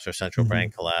collapse, or central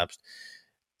bank collapsed,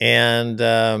 and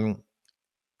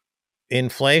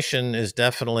inflation is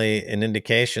definitely an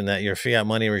indication that your fiat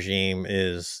money regime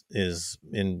is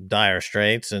in dire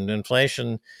straits, and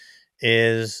inflation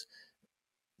is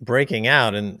breaking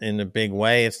out in a big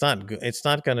way. It's not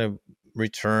going to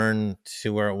return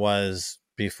to where it was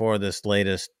before this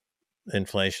latest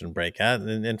inflation breakout.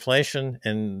 And inflation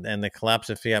and the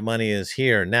collapse of fiat money is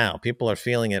here now. People are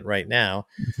feeling it right now.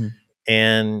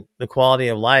 And the quality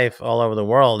of life all over the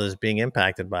world is being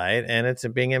impacted by it, and it's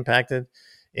being impacted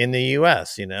in the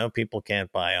US. People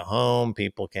can't buy a home,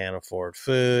 people can't afford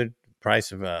food.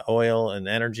 Price of oil and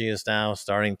energy is now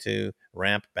starting to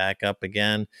ramp back up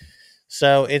again.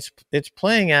 So it's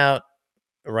playing out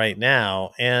right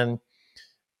now, and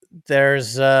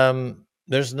there's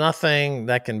nothing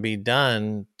that can be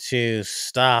done to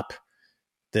stop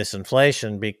this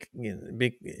inflation.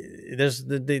 There's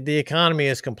the economy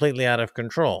is completely out of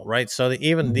control, right? So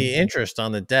even the interest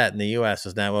on the debt in the U.S.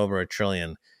 is now over $1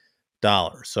 trillion.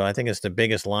 So I think it's the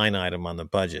biggest line item on the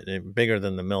budget, bigger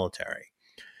than the military.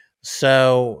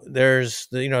 So there's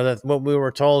what we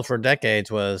were told for decades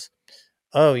was,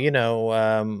 trickle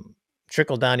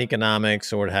down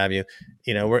economics or what have you.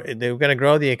 They're going to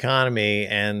grow the economy,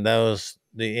 and the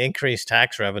increased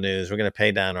tax revenues, we're going to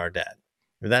pay down our debt.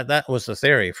 That was the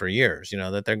theory for years.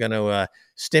 That they're going to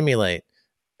stimulate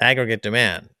aggregate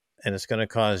demand, and it's going to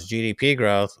cause GDP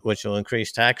growth, which will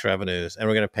increase tax revenues, and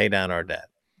we're going to pay down our debt.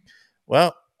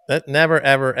 Well, that never,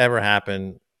 ever, ever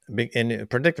happened, and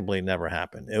predictably never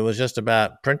happened. It was just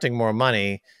about printing more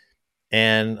money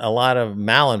and a lot of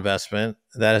malinvestment,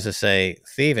 that is to say,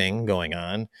 thieving going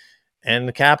on. and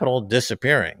the capital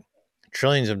disappearing,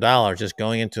 trillions of dollars just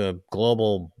going into a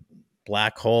global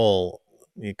black hole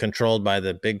controlled by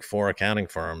the big four accounting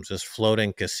firms, this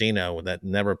floating casino that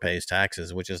never pays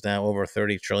taxes, which is now over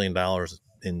 $30 trillion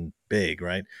in big,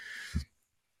 right?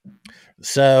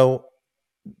 So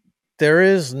there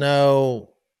is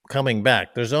no coming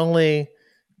back. There's always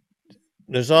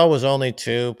only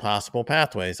two possible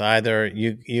pathways. Either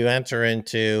you enter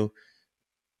into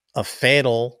a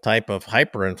fatal type of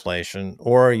hyperinflation,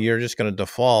 or you're just going to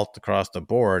default across the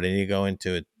board and you go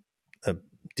into a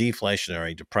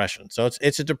deflationary depression. So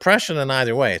it's a depression in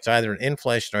either way. It's either an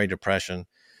inflationary depression,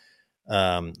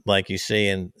 like you see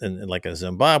in like a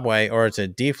Zimbabwe, or it's a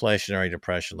deflationary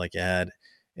depression like you had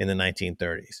in the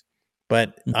 1930s.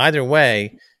 But either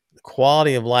way, the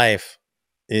quality of life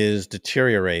is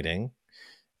deteriorating,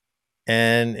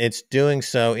 and it's doing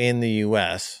so in the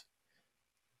U.S.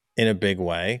 in a big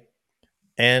way.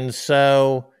 And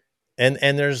so, and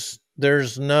there's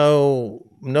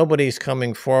nobody's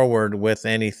coming forward with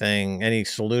any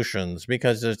solutions,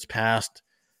 because it's past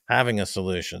having a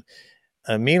solution.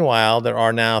 Meanwhile, there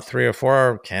are now 3 or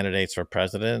 4 candidates for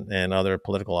president and other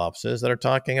political offices that are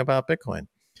talking about Bitcoin,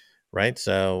 right?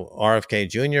 So RFK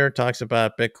Jr. talks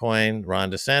about Bitcoin.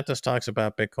 Ron DeSantis talks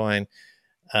about Bitcoin.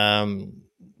 Um,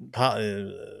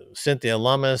 Cynthia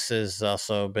Lummis has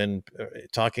also been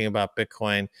talking about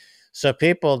Bitcoin. So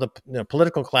the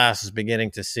political class is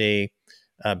beginning to see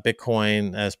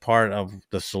Bitcoin as part of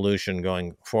the solution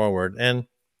going forward. And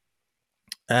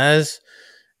as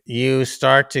you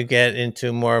start to get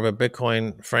into more of a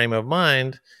Bitcoin frame of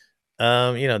mind,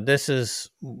 this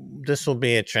will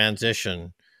be a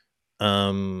transition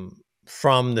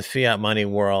from the fiat money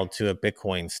world to a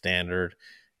Bitcoin standard,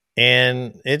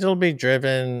 and it'll be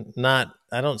driven. Not,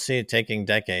 I don't see it taking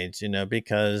decades,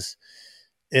 because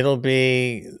it'll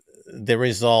be the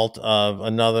result of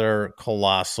another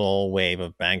colossal wave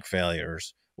of bank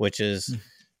failures, which is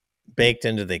baked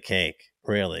into the cake.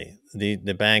 Really,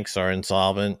 the banks are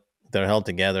insolvent. They're held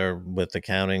together with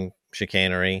accounting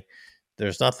chicanery.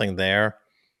 There's nothing there.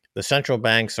 The central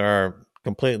banks are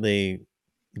completely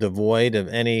devoid of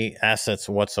any assets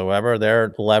whatsoever. They're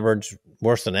leveraged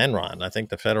worse than Enron. I think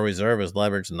the Federal Reserve is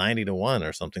leveraged 90-1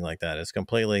 or something like that. It's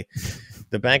completely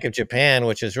the Bank of Japan,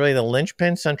 which is really the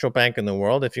linchpin central bank in the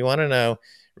world. If you want to know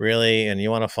really, and you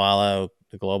want to follow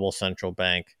the global central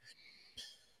bank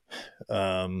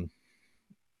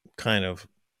kind of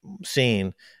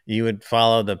scene, you would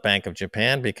follow the Bank of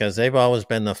Japan, because they've always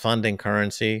been the funding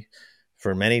currency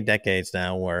for many decades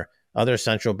now, where other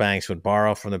central banks would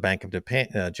borrow from the Bank of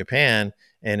Japan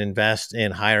and invest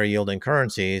in higher yielding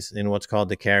currencies in what's called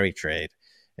the carry trade,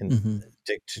 and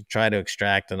to try to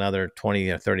extract another 20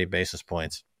 or 30 basis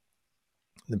points.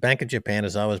 The Bank of Japan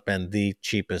has always been the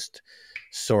cheapest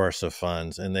source of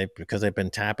funds, and because they've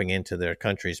been tapping into their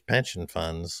country's pension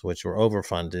funds, which were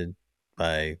overfunded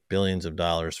by billions of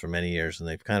dollars for many years, and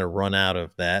they've kind of run out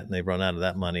of that, and they've run out of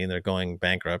that money, and they're going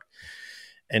bankrupt.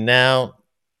 And now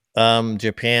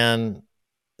Japan,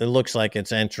 it looks like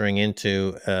it's entering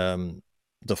into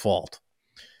default,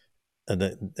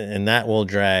 and that will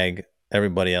drag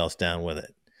everybody else down with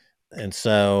it. And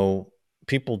so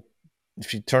people,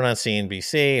 if you turn on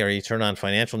CNBC or you turn on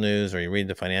financial news or you read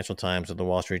the Financial Times or the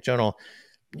Wall Street Journal,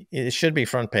 it should be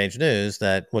front page news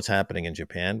that what's happening in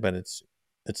Japan, but it's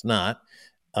not.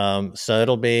 So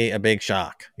it'll be a big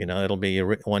shock. It'll be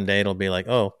one day it'll be like,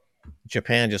 oh,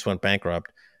 Japan just went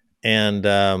bankrupt, and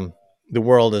the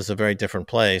world is a very different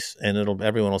place, and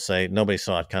everyone will say nobody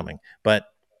saw it coming. But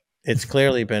it's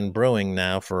clearly been brewing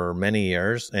now for many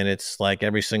years, and it's like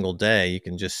every single day you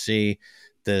can just see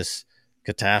this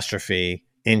catastrophe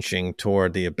inching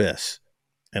toward the abyss.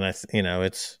 And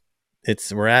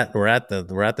we're at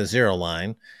the zero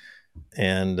line,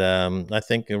 and I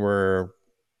think we're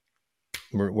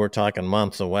talking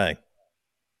months away.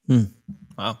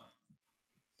 Wow.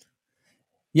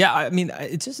 Yeah, I mean,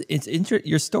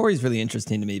 your story is really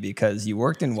interesting to me, because you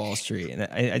worked in Wall Street, and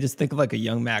I just think of like a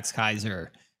young Max Keiser,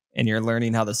 and you're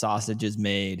learning how the sausage is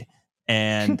made.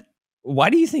 And why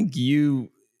do you think you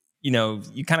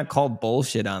kind of called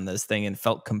bullshit on this thing and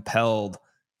felt compelled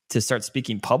to start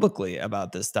speaking publicly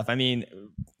about this stuff? I mean,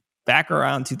 back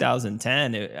around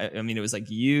 2010, it was like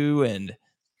you and,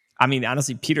 I mean,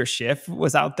 honestly, Peter Schiff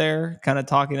was out there kind of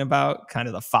talking about kind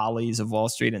of the follies of Wall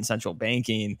Street and central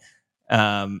banking.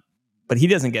 But he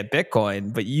doesn't get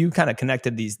Bitcoin, but you kind of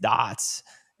connected these dots.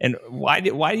 And why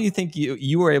do you think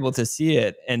you were able to see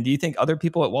it? And do you think other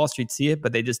people at Wall Street see it,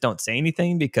 but they just don't say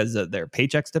anything because their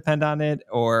paychecks depend on it?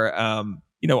 Or,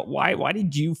 why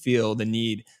did you feel the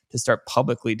need to start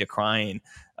publicly decrying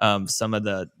some of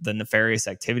the nefarious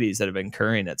activities that have been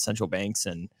occurring at central banks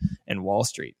and Wall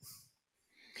Street.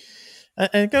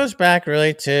 And it goes back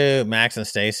really to Max and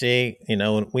Stacy. You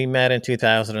know, when we met in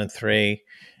 2003,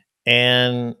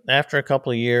 and after a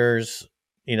couple of years,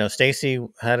 you know, Stacy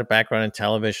had a background in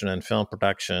television and film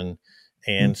production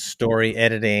and story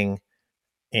editing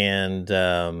and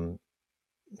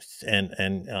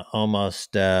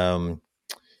almost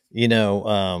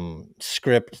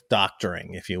script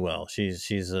doctoring, if you will.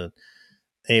 She's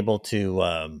able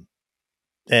to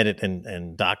edit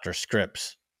and doctor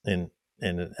scripts in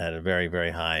at a very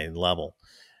very high level.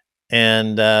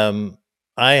 And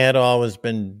I had always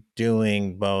been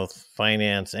doing both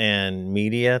finance and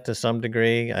media to some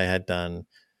degree. I had done,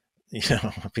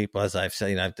 people, as I've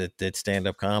said, I did stand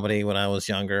up comedy when I was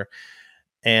younger,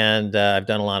 and I've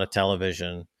done a lot of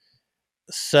television.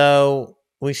 So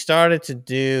we started to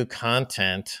do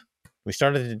content. We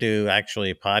started to do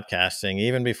actually podcasting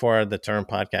even before the term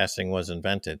podcasting was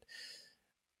invented,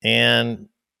 and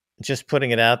just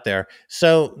putting it out there.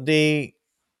 So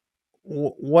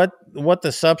what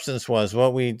the substance was,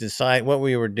 what we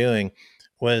were doing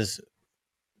was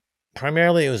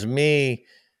primarily, it was me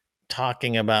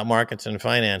talking about markets and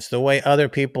finance the way other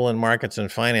people in markets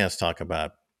and finance talk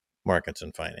about markets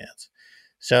and finance.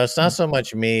 So it's not so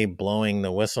much me blowing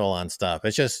the whistle on stuff.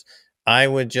 It's just I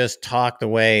would just talk the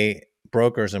way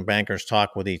brokers and bankers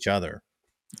talk with each other.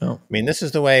 Oh. I mean, this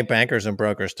is the way bankers and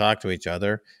brokers talk to each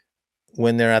other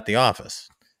when they're at the office.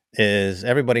 Is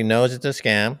everybody knows it's a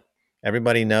scam.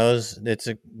 Everybody knows it's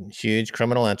a huge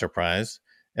criminal enterprise.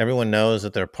 Everyone knows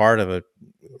that they're part of a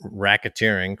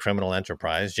racketeering criminal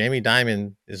enterprise. Jamie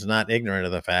Dimon is not ignorant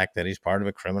of the fact that he's part of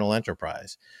a criminal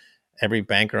enterprise. Every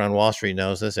banker on Wall Street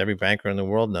knows this. Every banker in the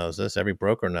world knows this. Every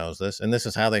broker knows this. And this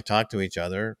is how they talk to each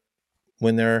other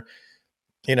when they're,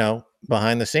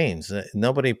 behind the scenes.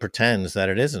 Nobody pretends that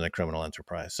it isn't a criminal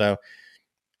enterprise. So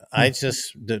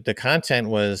the content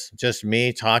was just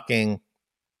me talking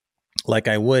like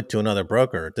I would to another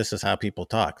broker. This is how people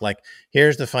talk. Like,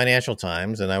 here's the Financial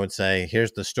Times, and I would say,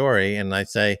 here's the story, and I'd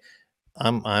say,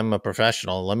 I'm a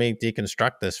professional. Let me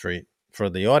deconstruct this for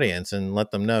the audience and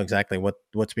let them know exactly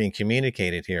what's being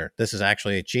communicated here. This is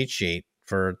actually a cheat sheet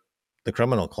for the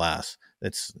criminal class.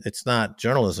 It's not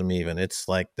journalism even. It's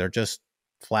like they're just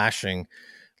flashing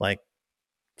like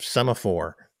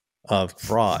semaphore of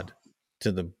fraud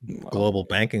to the global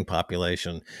banking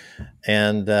population.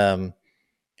 And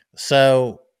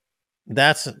so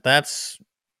that's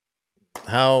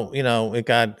how it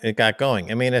got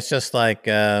going. I mean, it's just like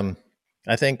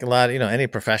I think a lot of any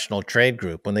professional trade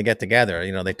group, when they get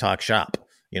together, they talk shop.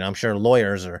 I'm sure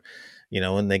lawyers are,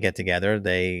 when they get together,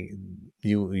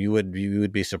 you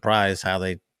would be surprised how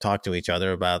they talk to each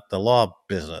other about the law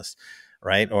business,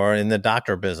 right? Or in the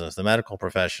doctor business, the medical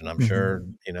profession. I'm sure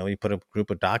you put a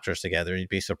group of doctors together, you'd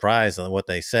be surprised at what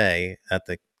they say at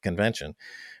the convention,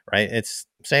 right? It's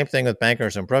same thing with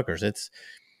bankers and brokers.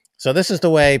 So this is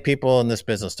the way people in this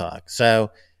business talk.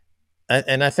 So,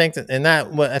 and I think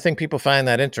I think people find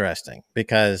that interesting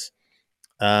because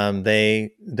they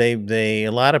a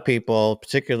lot of people,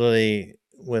 particularly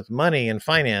with money and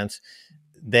finance,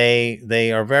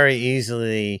 they are very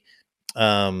easily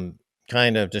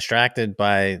kind of distracted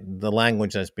by the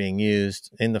language that's being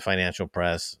used in the financial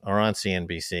press or on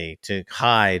CNBC to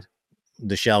hide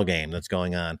the shell game that's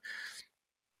going on.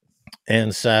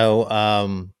 And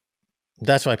so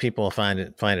that's why people find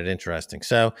it interesting.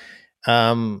 So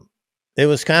it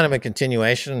was kind of a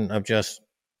continuation of just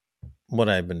what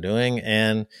I've been doing,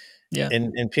 and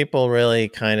people really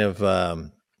kind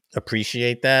of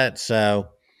appreciate that. So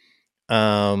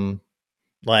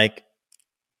like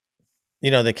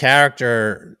the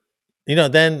character,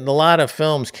 then a lot of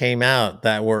films came out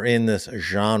that were in this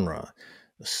genre.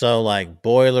 So like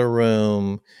Boiler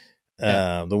Room,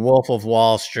 The Wolf of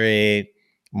Wall Street,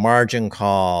 Margin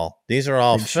Call. These are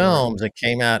all films that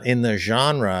came out in the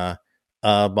genre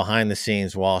of behind the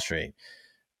scenes Wall Street,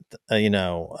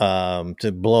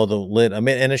 to blow the lid. I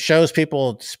mean, and it shows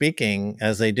people speaking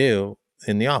as they do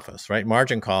in the office, right?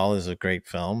 Margin Call is a great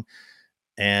film,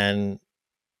 and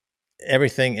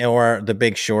everything, or The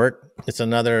Big Short. It's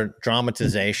another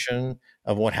dramatization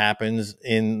of what happens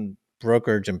in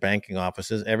brokerage and banking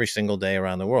offices every single day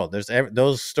around the world.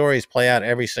 Those stories play out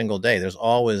every single day. There's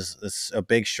always a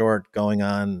Big Short going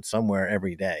on somewhere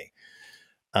every day.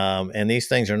 And these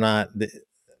things are not,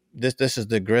 this is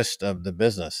the grist of the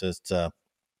business. It's, the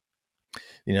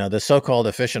so-called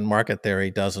efficient market theory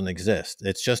doesn't exist.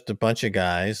 It's just a bunch of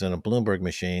guys in a Bloomberg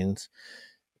machines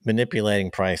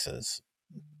manipulating prices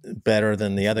better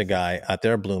than the other guy at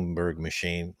their Bloomberg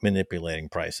machine manipulating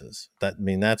prices.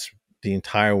 That's the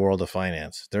entire world of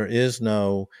finance. There is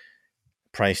no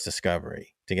price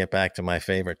discovery. To get back to my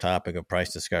favorite topic of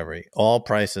price discovery, all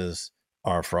prices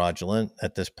are fraudulent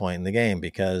at this point in the game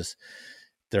because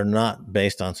they're not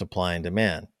based on supply and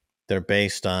demand. They're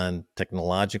based on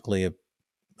technologically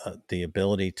the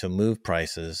ability to move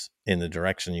prices in the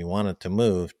direction you want it to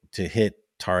move to hit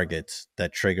targets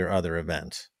that trigger other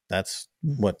events. That's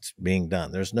what's being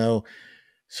done. There's no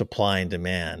supply and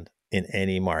demand in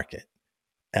any market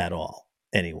at all,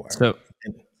 anywhere. So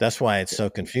And that's why it's so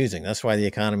confusing. That's why the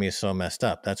economy is so messed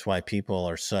up. That's why people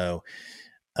are so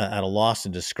at a loss to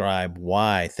describe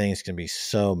why things can be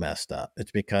so messed up.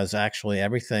 It's because actually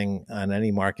everything on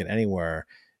any market anywhere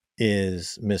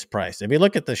is mispriced. If you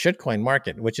look at the shitcoin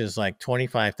market, which is like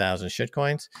 25,000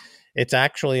 shitcoins, it's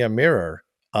actually a mirror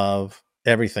of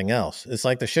everything else. It's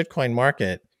like the shitcoin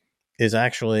market is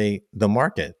actually the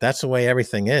market. That's the way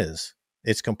everything is.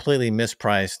 It's completely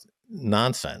mispriced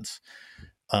nonsense.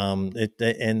 And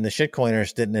the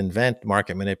shitcoiners didn't invent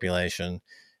market manipulation.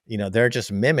 They're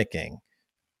just mimicking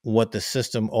what the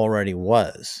system already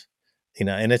was.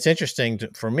 And it's interesting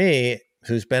for me,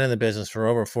 who's been in the business for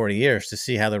over 40 years, to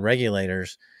see how the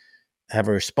regulators have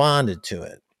responded to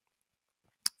it,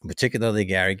 particularly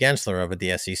Gary Gensler over at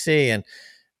the SEC,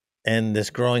 and this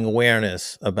growing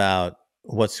awareness about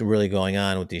what's really going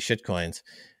on with these shitcoins,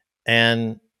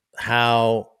 and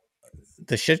how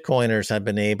the shitcoiners have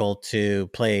been able to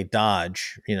play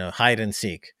dodge, hide and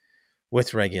seek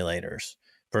with regulators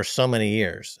for so many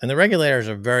years. And the regulators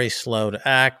are very slow to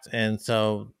act. And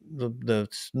so the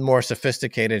more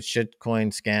sophisticated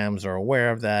shitcoin scams are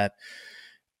aware of that.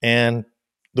 And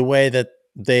the way that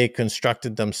they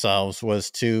constructed themselves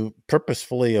was to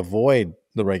purposefully avoid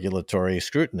the regulatory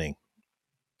scrutiny.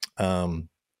 I'm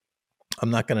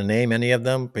not going to name any of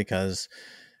them because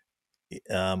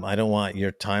I don't want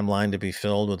your timeline to be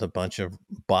filled with a bunch of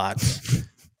bots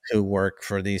who work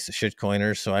for these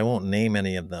shitcoiners. So I won't name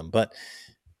any of them. But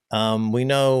we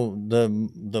know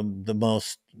the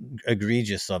most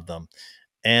egregious of them,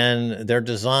 and they're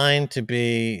designed to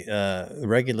be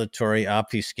regulatory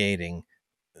obfuscating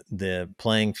the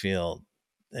playing field,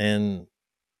 and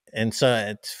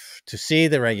so to see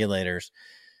the regulators,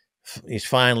 he's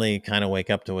finally kind of wake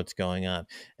up to what's going on,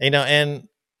 and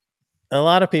a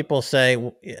lot of people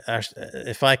say,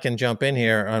 if I can jump in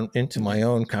here into my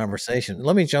own conversation,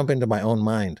 let me jump into my own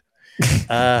mind.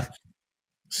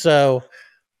 So.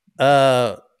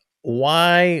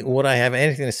 Why would I have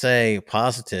anything to say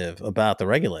positive about the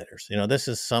regulators? This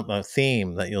is a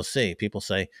theme that you'll see. People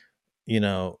say,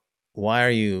 why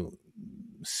are you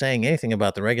saying anything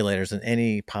about the regulators in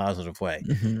any positive way?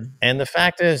 And the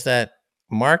fact is that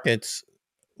markets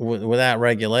without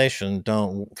regulation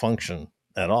don't function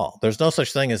at all. There's no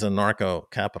such thing as a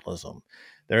narco-capitalism.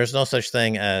 There is no such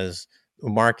thing as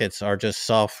markets are just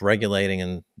self-regulating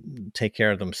and take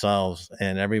care of themselves,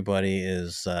 and everybody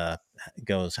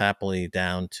goes happily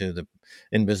down to the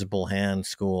invisible hand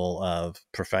school of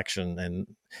perfection, and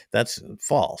that's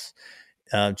false.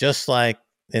 Just like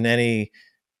in any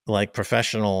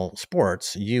professional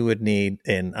sports, you would need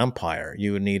an umpire,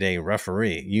 you would need a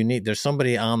referee, there's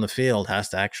somebody on the field has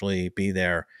to actually be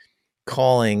there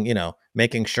calling,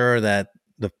 making sure that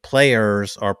the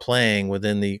players are playing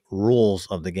within the rules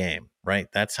of the game, right?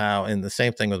 That's how, and the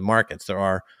same thing with markets, there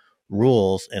are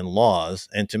rules and laws,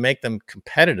 and to make them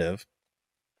competitive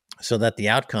so that the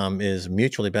outcome is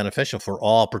mutually beneficial for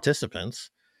all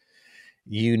participants,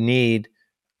 you need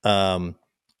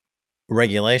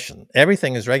regulation.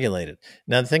 Everything is regulated.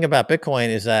 Now, the thing about Bitcoin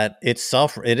is that it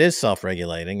is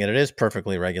self-regulating, and it is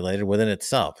perfectly regulated within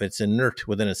itself. It's inert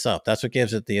within itself. That's what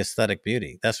gives it the aesthetic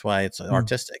beauty. That's why it's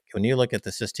artistic. When you look at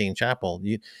the Sistine Chapel,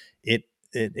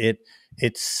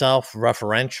 it's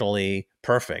self-referentially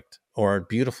perfect or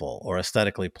beautiful or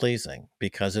aesthetically pleasing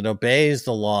because it obeys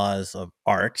the laws of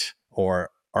art or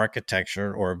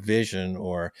architecture or vision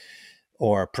or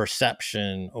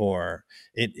perception, or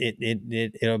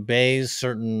it obeys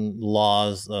certain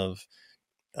laws of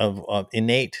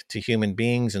innate to human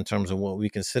beings in terms of what we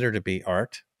consider to be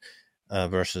art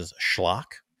versus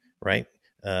schlock, right?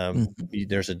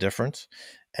 There's a difference.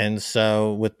 And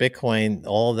so with Bitcoin,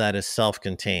 all of that is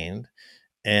self-contained.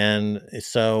 And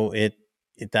so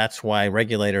that's why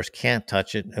regulators can't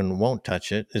touch it and won't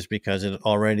touch it, is because it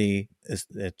already has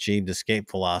achieved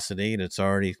escape velocity and it's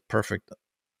already perfect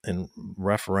and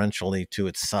referentially to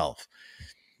itself.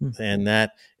 And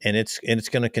it's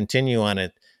going to continue on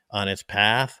its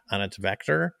path, on its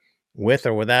vector, with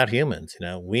or without humans.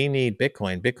 We need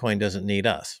Bitcoin. Bitcoin doesn't need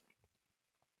us.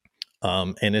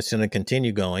 And it's going to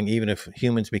continue going. Even if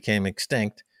humans became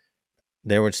extinct,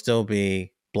 there would still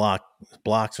be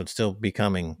blocks would still be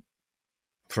coming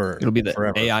for It'll be the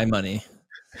forever. AI money.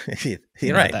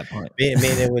 You're right. At that point. I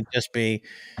mean, it would just be.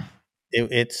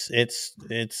 It's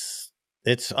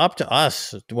up to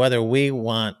us whether we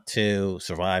want to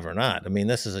survive or not. I mean,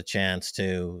 this is a chance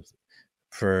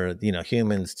for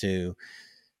humans to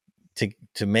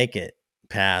make it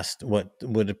past what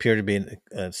would appear to be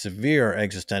a severe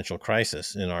existential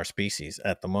crisis in our species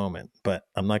at the moment. But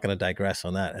I'm not going to digress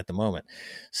on that at the moment.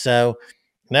 So,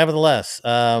 nevertheless,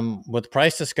 with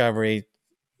price discovery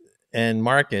and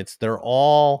markets, they're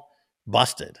all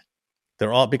busted.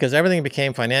 They're all because everything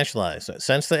became financialized.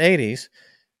 Since the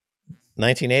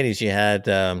 1980s, you had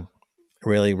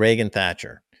really Reagan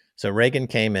Thatcher. So Reagan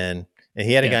came in, and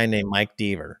he had a guy named Mike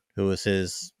Deaver, who was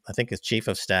his chief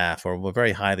of staff, or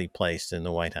very highly placed in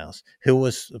the White House, who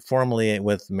was formerly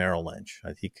with Merrill Lynch.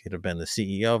 He could have been the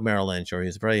CEO of Merrill Lynch, or he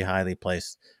was a very highly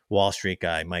placed Wall Street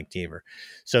guy, Mike Deaver.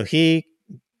 So he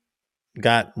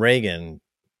got Reagan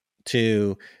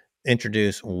to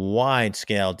introduce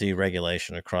wide-scale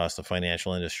deregulation across the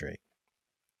financial industry.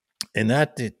 And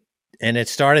it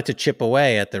started to chip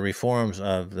away at the reforms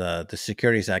of the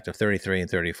Securities Act of 33 and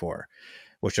 34,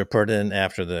 which were put in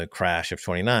after the crash of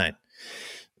 29.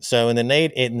 So in the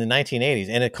 1980s,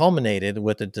 and it culminated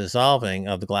with the dissolving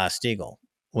of the Glass-Steagall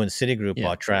when Citigroup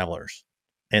bought Travelers.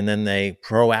 And then they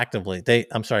retroactively,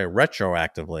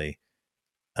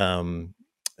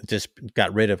 just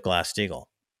got rid of Glass-Steagall.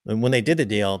 And when they did the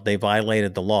deal, they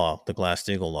violated the law, the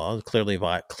Glass-Steagall law,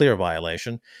 clear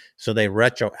violation. So they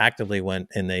retroactively went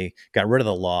and they got rid of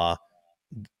the law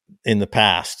in the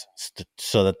past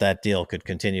so that deal could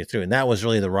continue through. And that was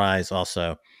really the rise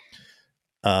also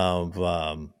of,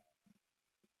 guys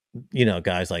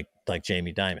like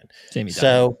Jamie Dimon.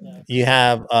 You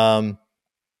have,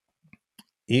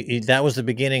 that was the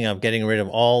beginning of getting rid of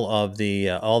all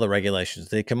the regulations.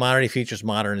 The Commodity Futures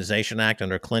Modernization Act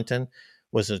under Clinton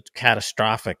was a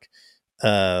catastrophic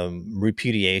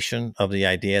repudiation of the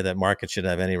idea that markets should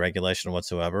have any regulation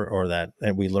whatsoever, or that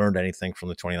we learned anything from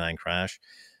the 29 crash.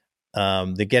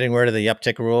 The getting rid of the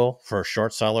uptick rule for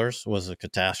short sellers was a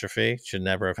catastrophe. Should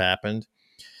never have happened.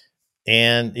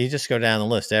 And you just go down the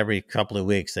list. Every couple of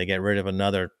weeks, they get rid of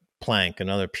another plank,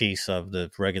 another piece of the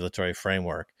regulatory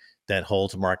framework that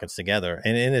holds markets together.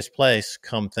 And in its place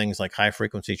come things like high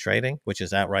frequency trading, which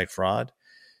is outright fraud.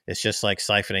 It's just like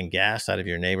siphoning gas out of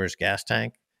your neighbor's gas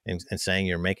tank and saying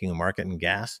you're making a market in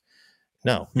gas.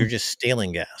 No, you're just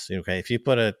stealing gas. Okay, if you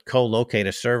put a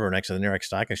co-located server next to the New York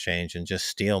Stock Exchange and just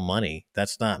steal money,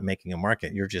 that's not making a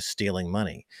market. You're just stealing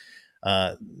money.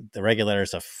 The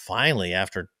regulators have finally,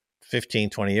 after 15,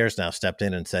 20 years now, stepped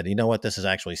in and said, you know what, this is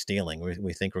actually stealing.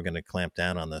 We think we're going to clamp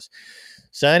down on this.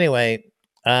 So anyway,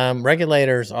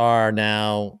 regulators are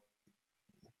now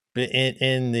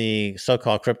in the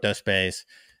so-called crypto space,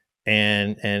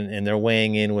 and they're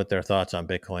weighing in with their thoughts on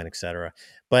Bitcoin, et cetera.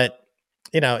 But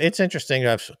it's interesting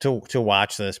to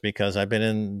watch this, because I've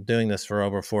been doing this for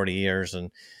over 40 years,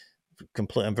 and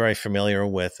I'm very familiar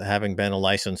with, having been a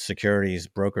licensed securities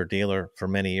broker dealer for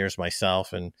many years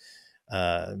myself, and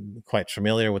quite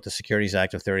familiar with the Securities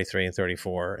Act of 33 and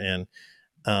 34. And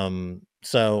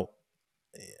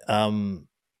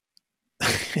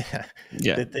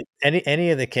any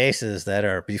of the cases that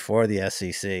are before the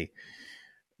SEC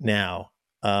now,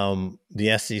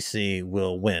 the SEC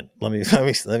will win. Let me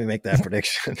make that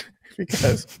prediction,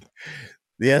 because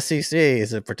the SEC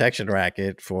is a protection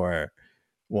racket for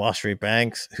Wall Street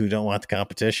banks who don't want the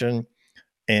competition.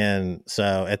 And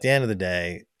so at the end of the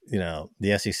day,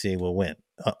 the SEC will win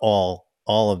all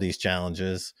of these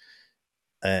challenges.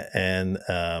 Which,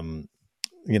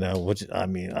 I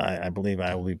mean, I believe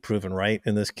I will be proven right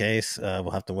in this case. We'll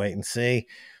have to wait and see.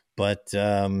 But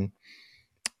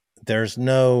there's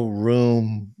no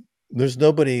room. There's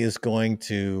nobody who's going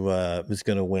to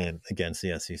win against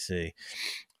the SEC.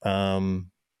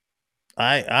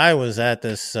 I was at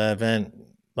this event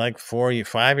like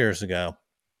 5 years ago.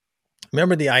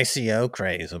 Remember the ICO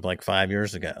craze of like 5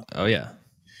 years ago? Oh yeah.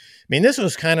 I mean, this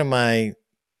was kind of my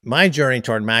journey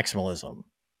toward maximalism.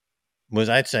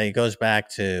 I'd say it goes back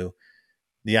to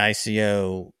the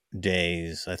ICO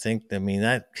days. I think,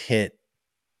 that hit.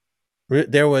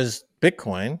 There was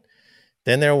Bitcoin.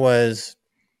 Then there was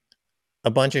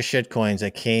a bunch of shit coins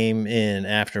that came in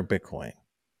after Bitcoin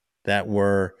that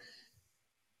were,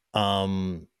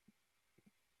 cute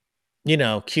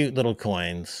little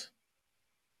coins.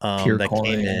 Pure that coin,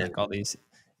 came in, like all these,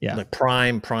 the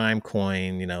prime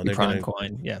coin. They're going to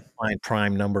coin, find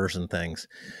prime numbers and things,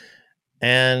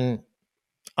 and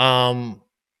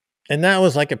that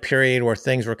was like a period where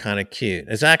things were kind of cute.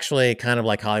 It's actually kind of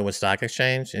like Hollywood Stock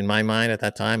Exchange in my mind at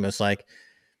that time. It was like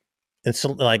it's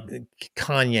like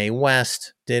Kanye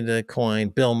West did a coin.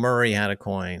 Bill Murray had a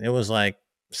coin. It was like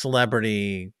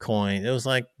celebrity coin. It was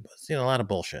like, a lot of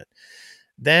bullshit.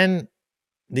 Then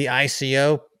the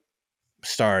ICO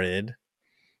started,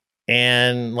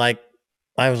 and like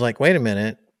I was like, wait a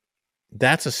minute,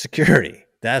 that's a security.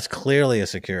 That's clearly a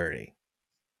security.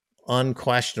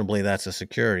 Unquestionably, that's a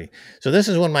security. So this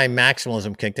is when my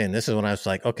maximalism kicked in. This is when I was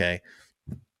like, okay,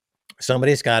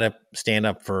 somebody's got to stand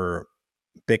up for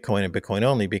Bitcoin and Bitcoin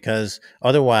only, because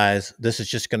otherwise this is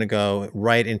just going to go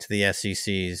right into the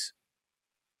SEC's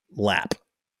lap.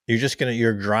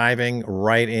 You're driving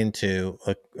right into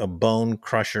a bone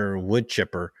crusher wood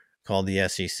chipper called the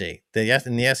SEC.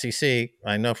 In the SEC,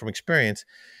 I know from experience,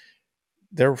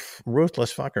 they're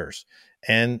ruthless fuckers.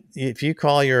 And if you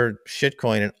call your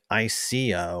shitcoin an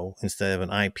ICO instead of an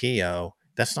IPO,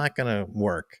 that's not going to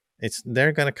work.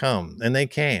 They're going to come, and they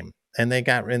came, and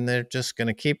they're just going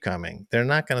to keep coming. They're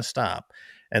not going to stop,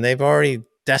 and they've already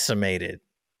decimated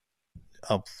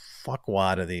a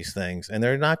fuckwad of these things, and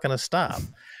they're not going to stop.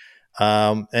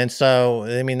 And so,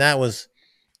 I mean,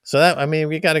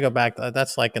 we got to go back.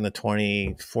 That's like in the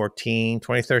 2013,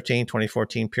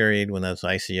 2014 period when those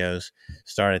ICOs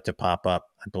started to pop up,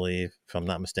 I believe, if I'm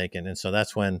not mistaken. And so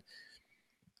that's when,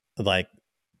 like,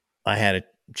 I had to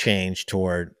change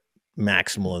toward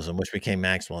maximalism, which became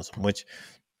maximalism, which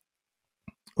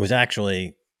was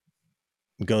actually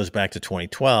goes back to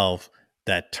 2012,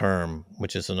 that term,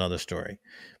 which is another story.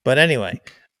 But anyway,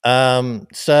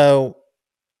 so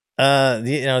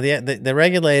the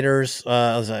regulators,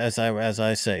 as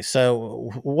I say.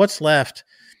 So what's left,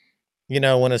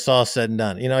 when it's all said and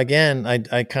done? Again,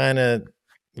 I kind of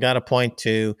got to point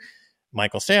to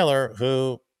Michael Saylor,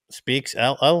 who speaks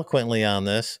eloquently on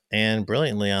this and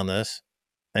brilliantly on this,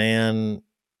 and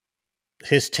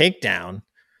his takedown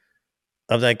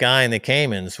of that guy in the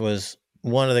Caymans was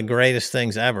one of the greatest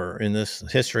things ever in this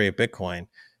history of Bitcoin.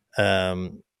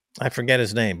 I forget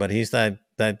his name, but he's that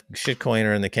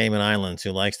shitcoiner in the Cayman Islands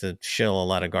who likes to shill a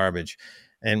lot of garbage.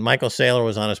 And Michael Saylor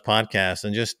was on his podcast,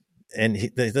 and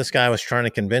this guy was trying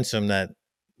to convince him that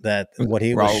what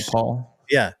he Raoul was, Paul.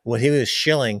 yeah, what he was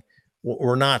shilling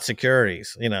were not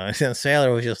securities, and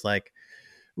Saylor was just like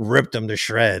ripped him to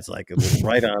shreds, like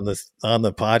right on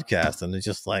the podcast, and it's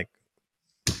just like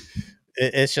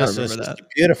it's just a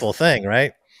beautiful thing,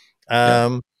 right?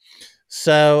 Yeah.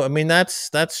 So I mean, that's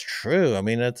true. I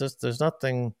mean, there's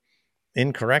nothing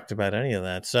incorrect about any of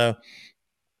that. So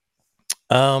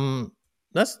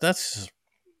that's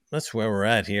where we're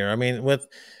at here. I mean,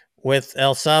 with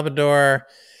El Salvador,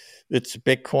 it's a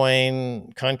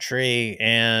Bitcoin country,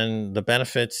 and the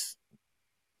benefits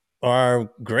are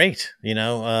great.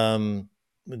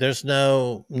 There's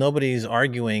nobody's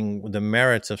arguing the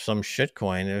merits of some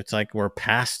shitcoin. It's like we're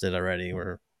past it already.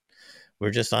 We're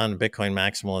just on Bitcoin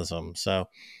maximalism. So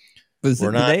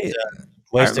we're not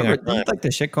wasting our time. Like the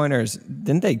shitcoiners,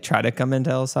 didn't they try to come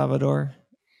into El Salvador,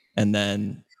 and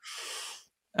then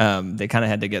they kind of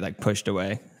had to get like pushed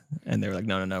away, and they were like,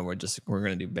 no, we're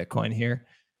going to do Bitcoin here.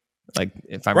 Like,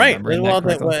 if I'm remembering that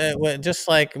correctly. Just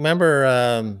like,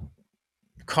 remember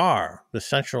CAR, the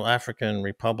Central African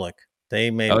Republic, they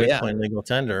made Bitcoin legal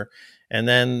tender, and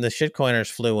then the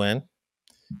shitcoiners flew in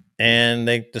and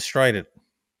they destroyed it.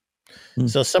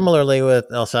 So similarly with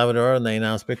El Salvador, and they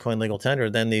announced Bitcoin legal tender,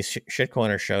 then these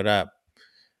shitcoiners showed up,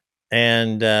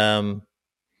 and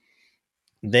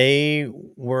they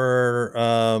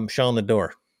were shown the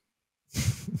door,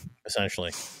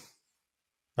 essentially.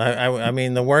 I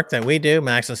mean, the work that we do,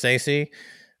 Max and Stacy,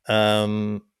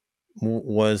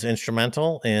 was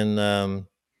instrumental in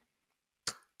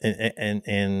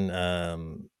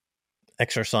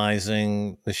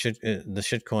exercising the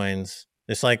shitcoins.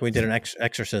 It's like we did an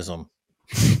exorcism,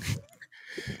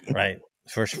 right?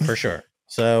 For sure.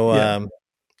 So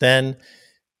then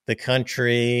the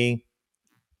country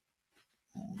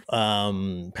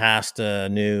passed a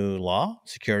new law,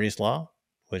 securities law,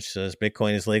 which says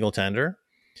Bitcoin is legal tender,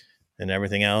 and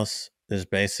everything else is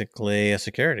basically a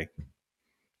security.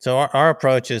 So our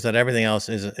approach is that everything else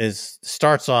is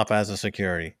starts off as a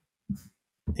security.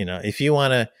 If you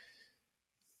want to,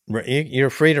 you're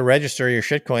free to register your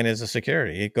shitcoin as a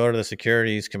security. You go to the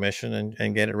Securities Commission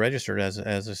and get it registered as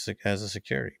a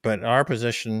security. But our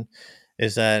position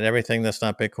is that everything that's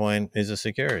not Bitcoin is a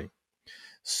security.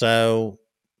 So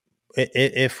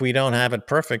if we don't have it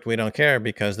perfect, we don't care,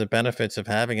 because the benefits of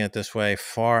having it this way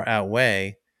far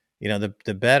outweigh.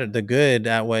 The good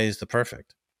outweighs the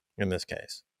perfect in this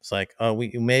case. It's like,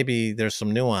 maybe there's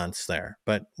some nuance there,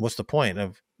 but what's the point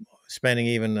of spending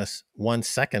even 1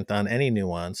 second on any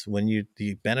nuance when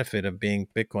the benefit of being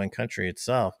Bitcoin country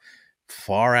itself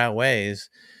far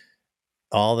outweighs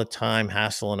all the time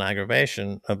hassle and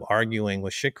aggravation of arguing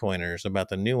with shitcoiners about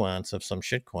the nuance of some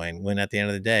shitcoin when at the end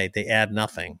of the day, they add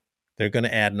nothing. They're going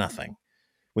to add nothing.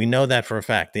 We know that for a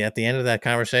fact. At the end of that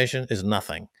conversation is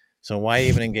nothing. So why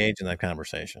even engage in that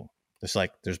conversation? It's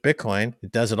like there's Bitcoin.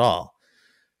 It does it all.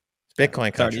 It's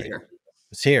Bitcoin country.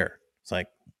 It's here. It's like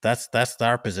that's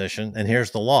our position, and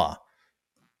here's the law,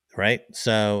 right?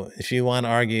 So if you want to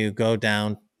argue, go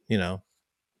down,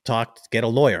 get a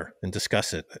lawyer and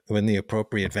discuss it in the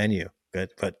appropriate venue.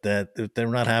 But they're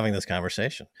not having this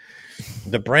conversation.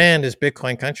 The brand is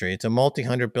Bitcoin country. It's a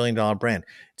multi-$100 billion brand.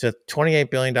 It's a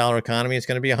 $28 billion economy. It's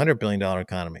going to be a $100 billion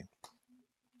economy.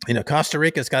 Costa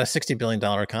Rica's got a $60 billion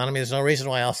economy. There's no reason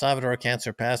why El Salvador can't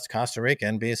surpass Costa Rica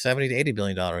and be a $70 to $80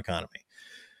 billion economy.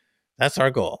 That's our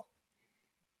goal.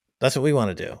 That's what we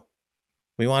want to do.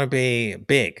 We want to be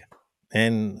big,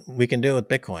 and we can do it with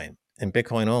Bitcoin and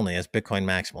Bitcoin only as Bitcoin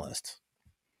maximalists.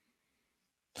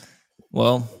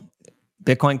 Well,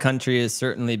 Bitcoin country is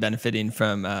certainly benefiting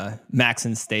from Max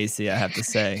and Stacy, I have to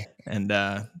say. And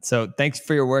so thanks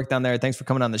for your work down there. Thanks for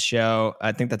coming on the show.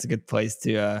 I think that's a good place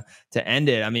to end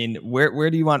it. I mean,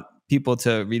 where do you want people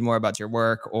to read more about your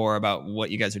work or about what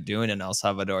you guys are doing in El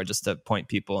Salvador, just to point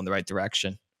people in the right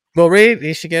direction? Well,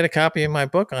 you should get a copy of my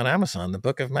book on Amazon, The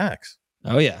Book of Max.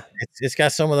 Oh, yeah. It's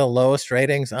got some of the lowest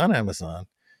ratings on Amazon.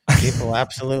 People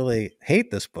absolutely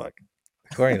hate this book,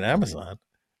 according to Amazon.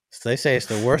 They say it's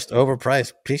the worst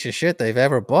overpriced piece of shit they've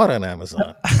ever bought on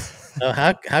Amazon. So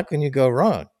how can you go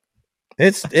wrong?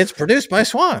 It's produced by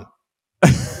Swan.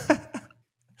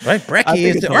 Right? Brecky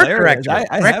is the art director.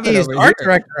 Brecky is the art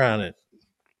director on it.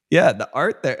 Yeah, the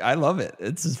art there, I love it.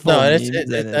 It's just full it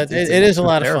is a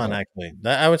lot of fun, actually.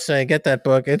 I would say get that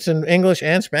book. It's in English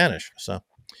and Spanish, so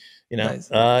nice.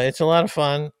 It's a lot of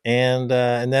fun, and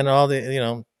then all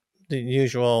the the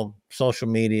usual social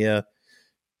media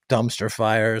dumpster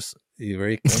fires where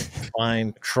you can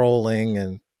find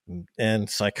trolling and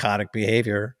psychotic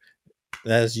behavior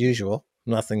as usual.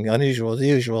 Nothing unusual, the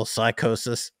usual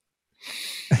psychosis.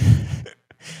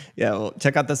 Yeah, well,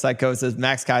 check out the psychosis.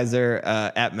 Max Keiser,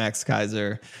 at Max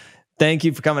Keiser. Thank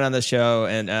you for coming on the show,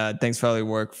 and thanks for all your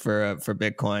work for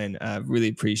Bitcoin. Really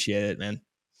appreciate it, man.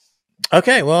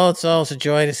 Okay, well, it's always a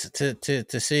joy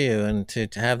to see you and to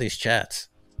have these chats.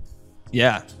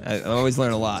 Yeah, I always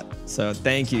learn a lot. So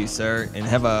thank you, sir, and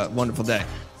have a wonderful day.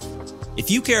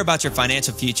 If you care about your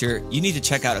financial future, you need to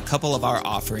check out a couple of our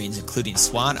offerings, including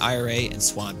Swan IRA and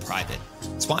Swan Private.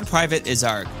 Swan Private is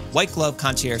our white glove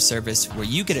concierge service where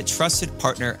you get a trusted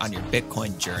partner on your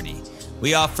Bitcoin journey.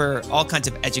 We offer all kinds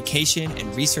of education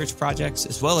and research projects,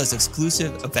 as well as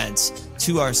exclusive events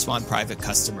to our Swan Private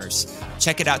customers.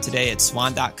 Check it out today at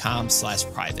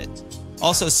swan.com/private.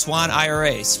 Also, Swan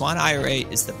IRA. Swan IRA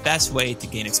is the best way to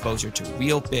gain exposure to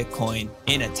real Bitcoin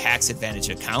in a tax-advantaged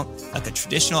account, like a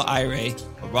traditional IRA,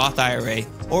 a Roth IRA,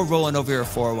 or rolling over your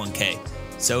 401k.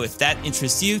 So if that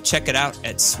interests you, check it out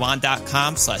at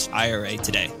swan.com/IRA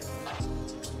today.